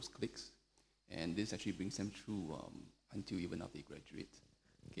very close cliques, and this actually brings them through until even after they graduate.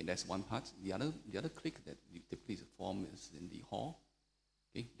 Okay, that's one part. The other clique that typically is formed is in the hall.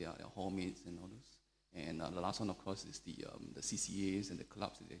 Okay, they are hall mates and all those. And the last one, of course, is the CCAs and the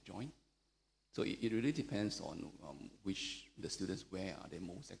clubs that they join. So it really depends on which the students where are they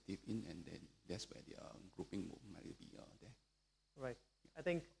most active in, and then that's where their grouping might be there. Right. I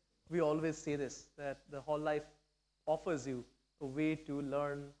think we always say this, that the hall life offers you a way to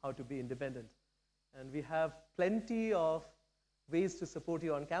learn how to be independent. And we have plenty of ways to support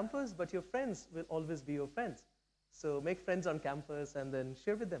you on campus, but your friends will always be your friends. So make friends on campus and then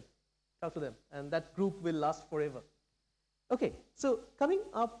share with them, talk to them, and that group will last forever. Okay, so coming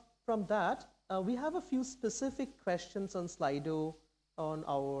up from that, we have a few specific questions on Slido on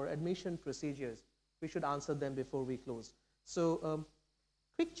our admission procedures. We should answer them before we close. So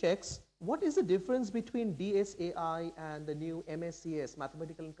quick checks. What is the difference between DSAI and the new MSCS,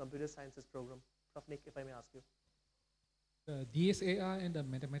 Mathematical and Computer Sciences program? Prof. Nick, if I may ask you. The DSAI and the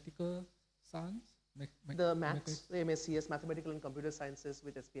mathematical science? The MATS, the MSCS, Mathematical and Computer Sciences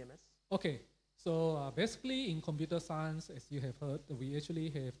with SPMS. Okay. So basically in computer science, as you have heard, we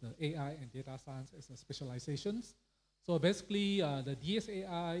actually have the AI and data science as a specializations. So basically the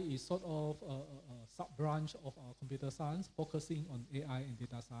DSAI is sort of a sub-branch of our computer science focusing on AI and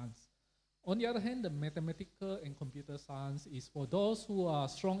data science. On the other hand, the mathematical and computer science is for those who are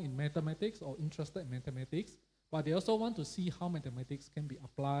strong in mathematics or interested in mathematics, but they also want to see how mathematics can be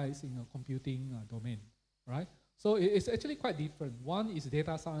applied in a computing domain, right? So it's actually quite different. One is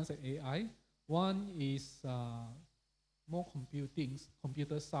data science and AI. One is more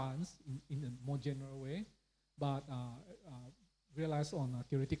computer science in a more general way, but realized on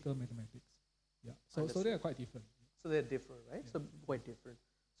theoretical mathematics. Yeah, so they are quite different. So they're different, right? Yeah. So quite different.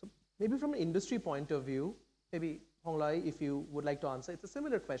 So maybe from an industry point of view, maybe Honglai, if you would like to answer, it's a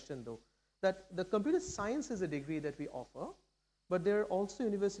similar question though, that the computer science is a degree that we offer, but there are also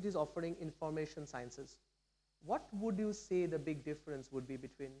universities offering information sciences. What would you say the big difference would be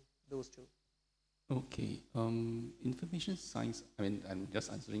between those two? Okay, information science, I mean, I'm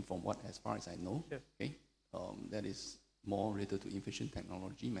just answering from what, as far as I know, sure. Okay, that is more related to information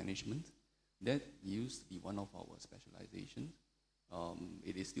technology management. That used to be one of our specializations.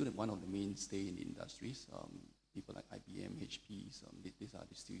 It is still one of the mainstay in the industries. People like IBM, HP, these are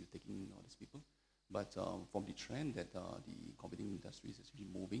still taking all these people. But from the trend that the computing industry is actually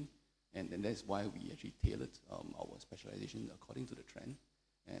moving, and that's why we actually tailored our specialization according to the trend.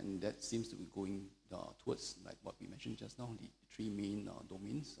 And that seems to be going towards, like what we mentioned just now, the three main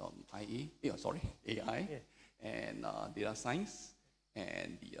domains, AI, yeah. And data science,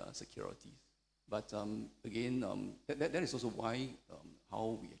 and the securities. But again, that is also why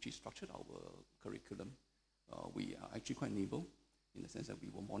how we actually structured our curriculum. We are actually quite nimble in the sense that we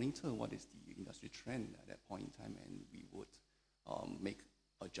will monitor what is the industry trend at that point in time, and we would make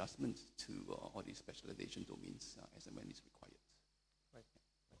adjustments to all these specialization domains as and when it's required. Right.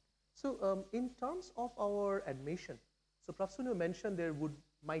 So in terms of our admission, so Prof. Sunu mentioned there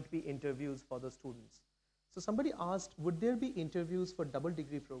might be interviews for the students. So somebody asked, would there be interviews for double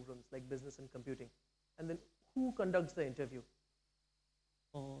degree programs like business and computing? And then who conducts the interview?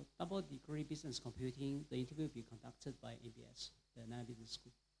 For double degree business computing, the interview will be conducted by ABS, the Nanyang Business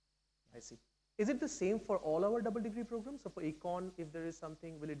School. I see. Is it the same for all our double degree programs? So for Econ, if there is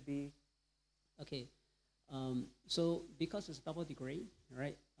something, will it be? Okay. So because it's double degree,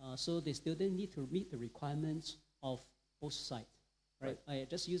 right? So the student need to meet the requirements of both sides. Right. I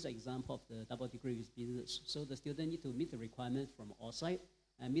just use an example of the double degree with business. So the student need to meet the requirement from all sides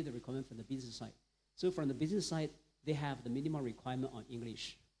and meet the requirement from the business side. So from the business side, they have the minimum requirement on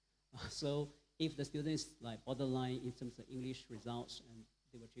English. So if the student is like borderline in terms of English results, and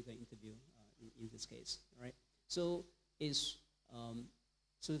they will trigger interview in this case, right? So is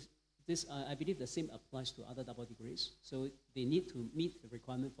this I believe the same applies to other double degrees. So they need to meet the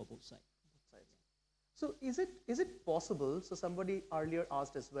requirement for both sides. So is it possible, so somebody earlier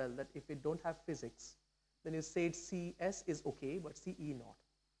asked as well, that if we don't have physics, then you said CS is okay, but CE not.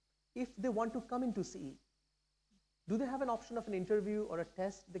 If they want to come into CE, do they have an option of an interview or a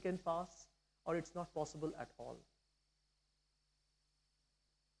test they can pass, or it's not possible at all?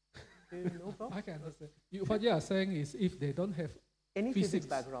 No problem. I can understand. What you are saying is if they don't have any physics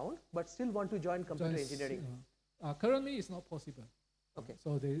background, but still want to join computer engineering. Currently, it's not possible. Okay.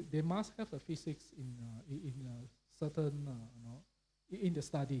 So they must have a physics in certain in the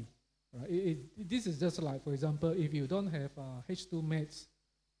study. Right? This is just like, for example, if you don't have H2 maths,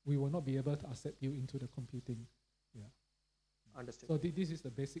 we will not be able to accept you into the computing. Yeah. Understood. So this is the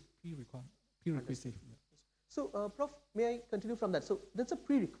basic prerequisite. Yeah. So, Prof, may I continue from that? So that's a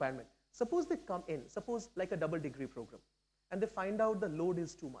pre-requirement. Suppose they come in, suppose like a double degree program, and they find out the load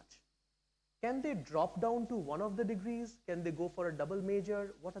is too much. Can they drop down to one of the degrees? Can they go for a double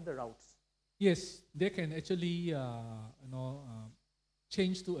major? What are the routes? Yes, they can actually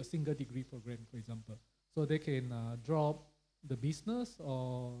change to a single degree program, for example. So they can drop the business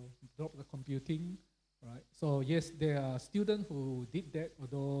or drop the computing, right? So yes, there are students who did that,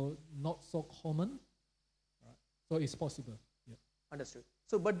 although not so common, right? So it's possible. Yeah. Understood.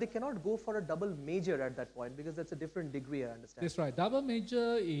 So, but they cannot go for a double major at that point because that's a different degree, I understand. That's right. Double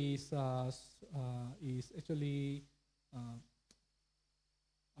major is actually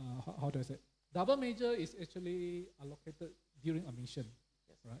how do I say? Double major is actually allocated during admission,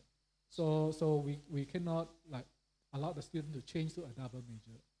 yes. Right? So we cannot like allow the student to change to a double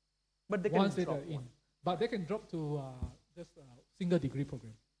major. But they can once drop they are in. But they can drop to just a single degree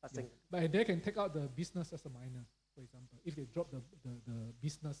program. Yeah. But they can take out the business as a minor, for example, if they drop the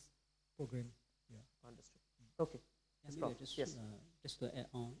business program. Yeah. Understood. Okay. Just to add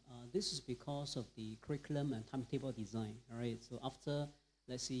on, this is because of the curriculum and timetable design. All right. So after,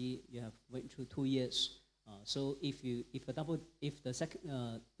 let's say you have went through 2 years. So if the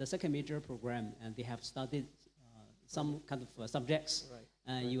second major program and they have studied some kind of subjects, right.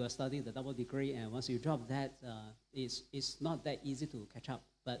 And you are studying the double degree, and once you drop that, it's not that easy to catch up.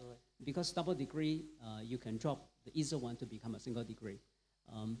 But because double degree, you can drop the easier one to become a single degree.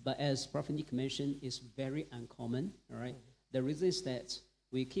 But as Prof. Nick mentioned, it's very uncommon. All right. The reason is that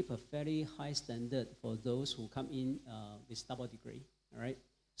we keep a very high standard for those who come in with double degree. All right.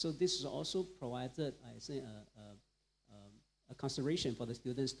 So this is also provided, I say, a consideration for the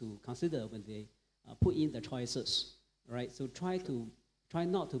students to consider when they put in the choices. Right. So try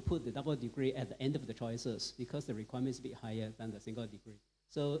not to put the double degree at the end of the choices because the requirement is a bit higher than the single degree.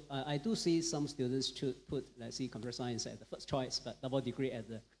 So I do see some students should put, let's see, computer science at the first choice, but double degree at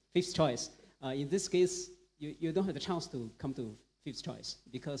the fifth choice. In this case, you don't have the chance to come to fifth choice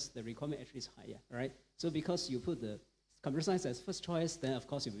because the requirement actually is higher, right? So because you put the computer science as first choice, then of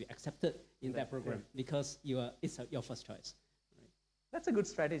course you'll be accepted in that program because it's your first choice. Right? That's a good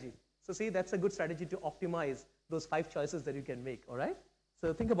strategy. So see, that's a good strategy to optimize those 5 choices that you can make, all right?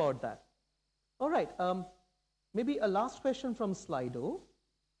 So think about that. All right, maybe a last question from Slido.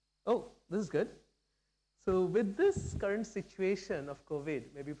 Oh, this is good. So with this current situation of COVID,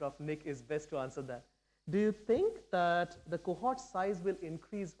 maybe Prof. Nick is best to answer that. Do you think that the cohort size will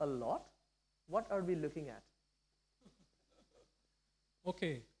increase a lot? What are we looking at?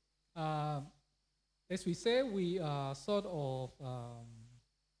 Okay. As we say, we are sort of,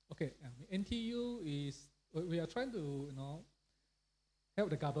 NTU is, we are trying to, help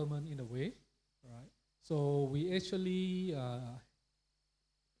the government in a way, right? So we actually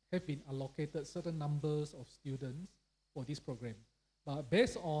have been allocated certain numbers of students for this program. But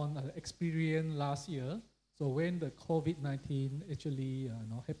based on experience last year, so when the COVID-19 actually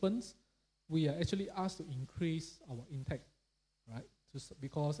happens, we are actually asked to increase our intake, right?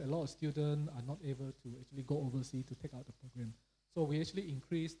 Because a lot of students are not able to actually go overseas to take out the program. So we actually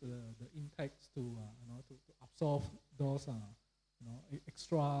increased the intakes to absorb those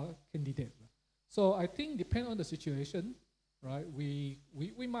extra candidates. So I think depend on the situation, right? We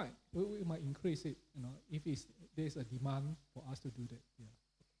might increase it, if there's a demand for us to do that. Yeah.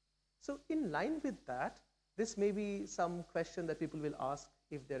 So in line with that, this may be some question that people will ask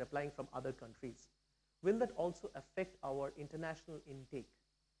if they're applying from other countries. Will that also affect our international intake?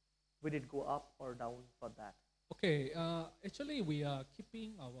 Will it go up or down for that? Okay, actually we are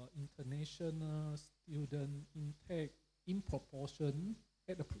keeping our international student intake in proportion,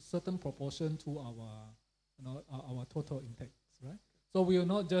 at a certain proportion to our total intakes, right? So we will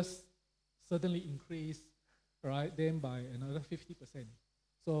not just suddenly increase, right, then by another 50%.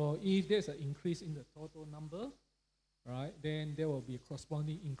 So if there's an increase in the total number, right, then there will be a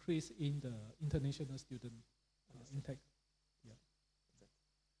corresponding increase in the international student intake. Yeah.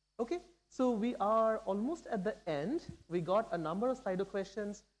 Okay, so we are almost at the end. We got a number of Slido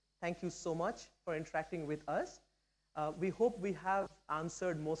questions. thank you so much for interacting with us. We hope we have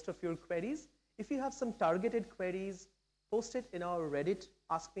answered most of your queries. If you have some targeted queries, post it in our Reddit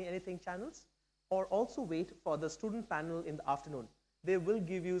Ask Me Anything channels, or also wait for the student panel in the afternoon. They will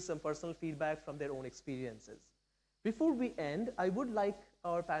give you some personal feedback from their own experiences. Before we end, I would like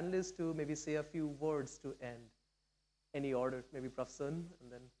our panelists to maybe say a few words to end. Any order, maybe Prof. Sun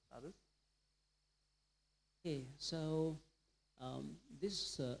and then others. Okay, so this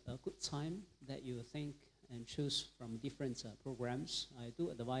is a good time that you think and choose from different programs. I do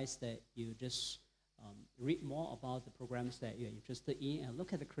advise that you just read more about the programs that you're interested in and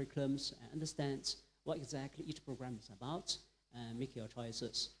look at the curriculums and understand what exactly each program is about and make your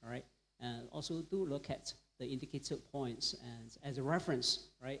choices, all right? And also do look at the indicator points and as a reference,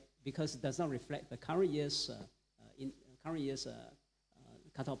 right? Because it does not reflect the current year's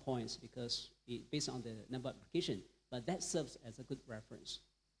cutoff points because based on the number of application, but that serves as a good reference.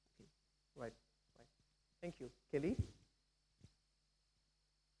 Okay. Right. Thank you. Kelly?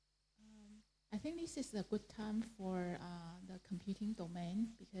 I think this is a good time for the computing domain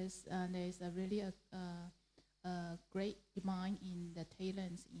because there is really a great demand in the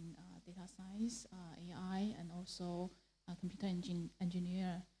talents in data science, AI, and also computer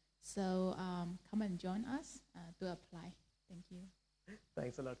engineer. So come and join us to apply. Thank you.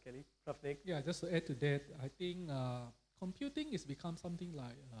 Thanks a lot, Kelly. Prof. Nick? Yeah, just to add to that, I think computing has become something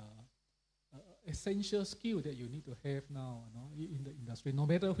like essential skill that you need to have now, in the industry, no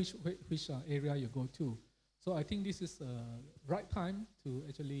matter which area you go to. So I think this is the right time to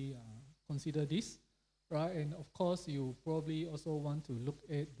actually consider this, right? And of course, you probably also want to look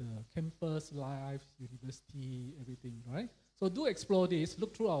at the campus life, university, everything, right? So do explore this,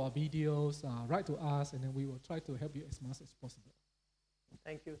 look through our videos, write to us, and then we will try to help you as much as possible.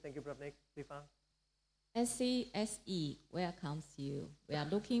 Thank you, Prof. Nick. Lifang? SCSE welcomes you. We are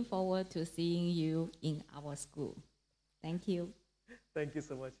looking forward to seeing you in our school. Thank you. Thank you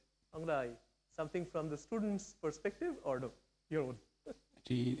so much. Anglai, something from the student's perspective or no? Your own?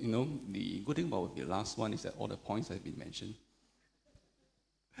 Actually, the good thing about the last one is that all the points have been mentioned.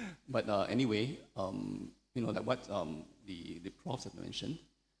 But anyway, like what the profs have mentioned,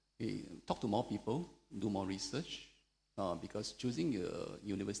 talk to more people, do more research, because choosing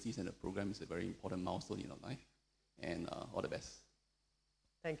universities and the program is a very important milestone in your life. And all the best.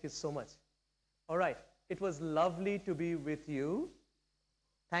 Thank you so much. All right, it was lovely to be with you.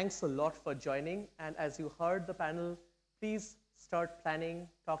 Thanks a lot for joining. And as you heard the panel, please start planning,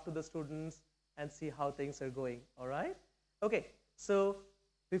 talk to the students, and see how things are going. All right? Okay, so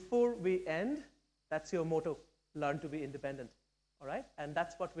before we end, that's your motto, learn to be independent. All right? And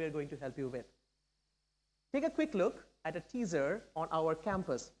that's what we're going to help you with. Take a quick look at a teaser on our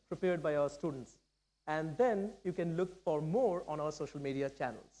campus prepared by our students. And then you can look for more on our social media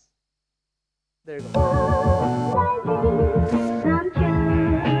channels. There you go.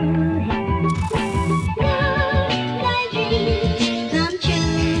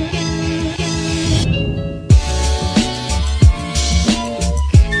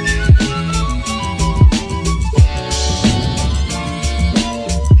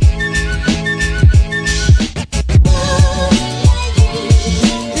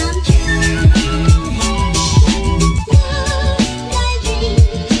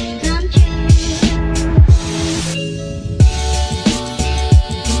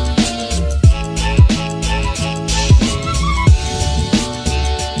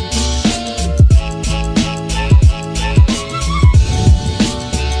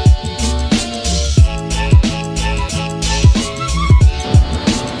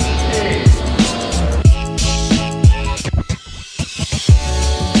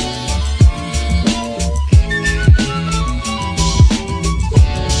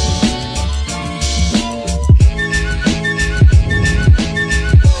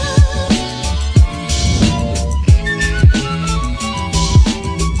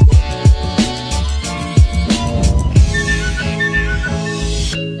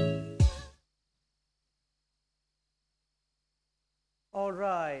 All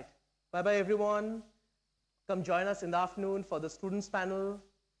right. Bye-bye, everyone. Come join us in the afternoon for the students panel.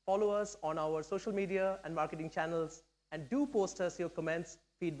 Follow us on our social media and marketing channels. And do post us your comments,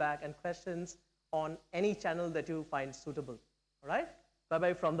 feedback, and questions on any channel that you find suitable. All right?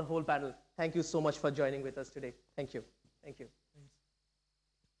 Bye-bye from the whole panel. Thank you so much for joining with us today. Thank you. Thank you.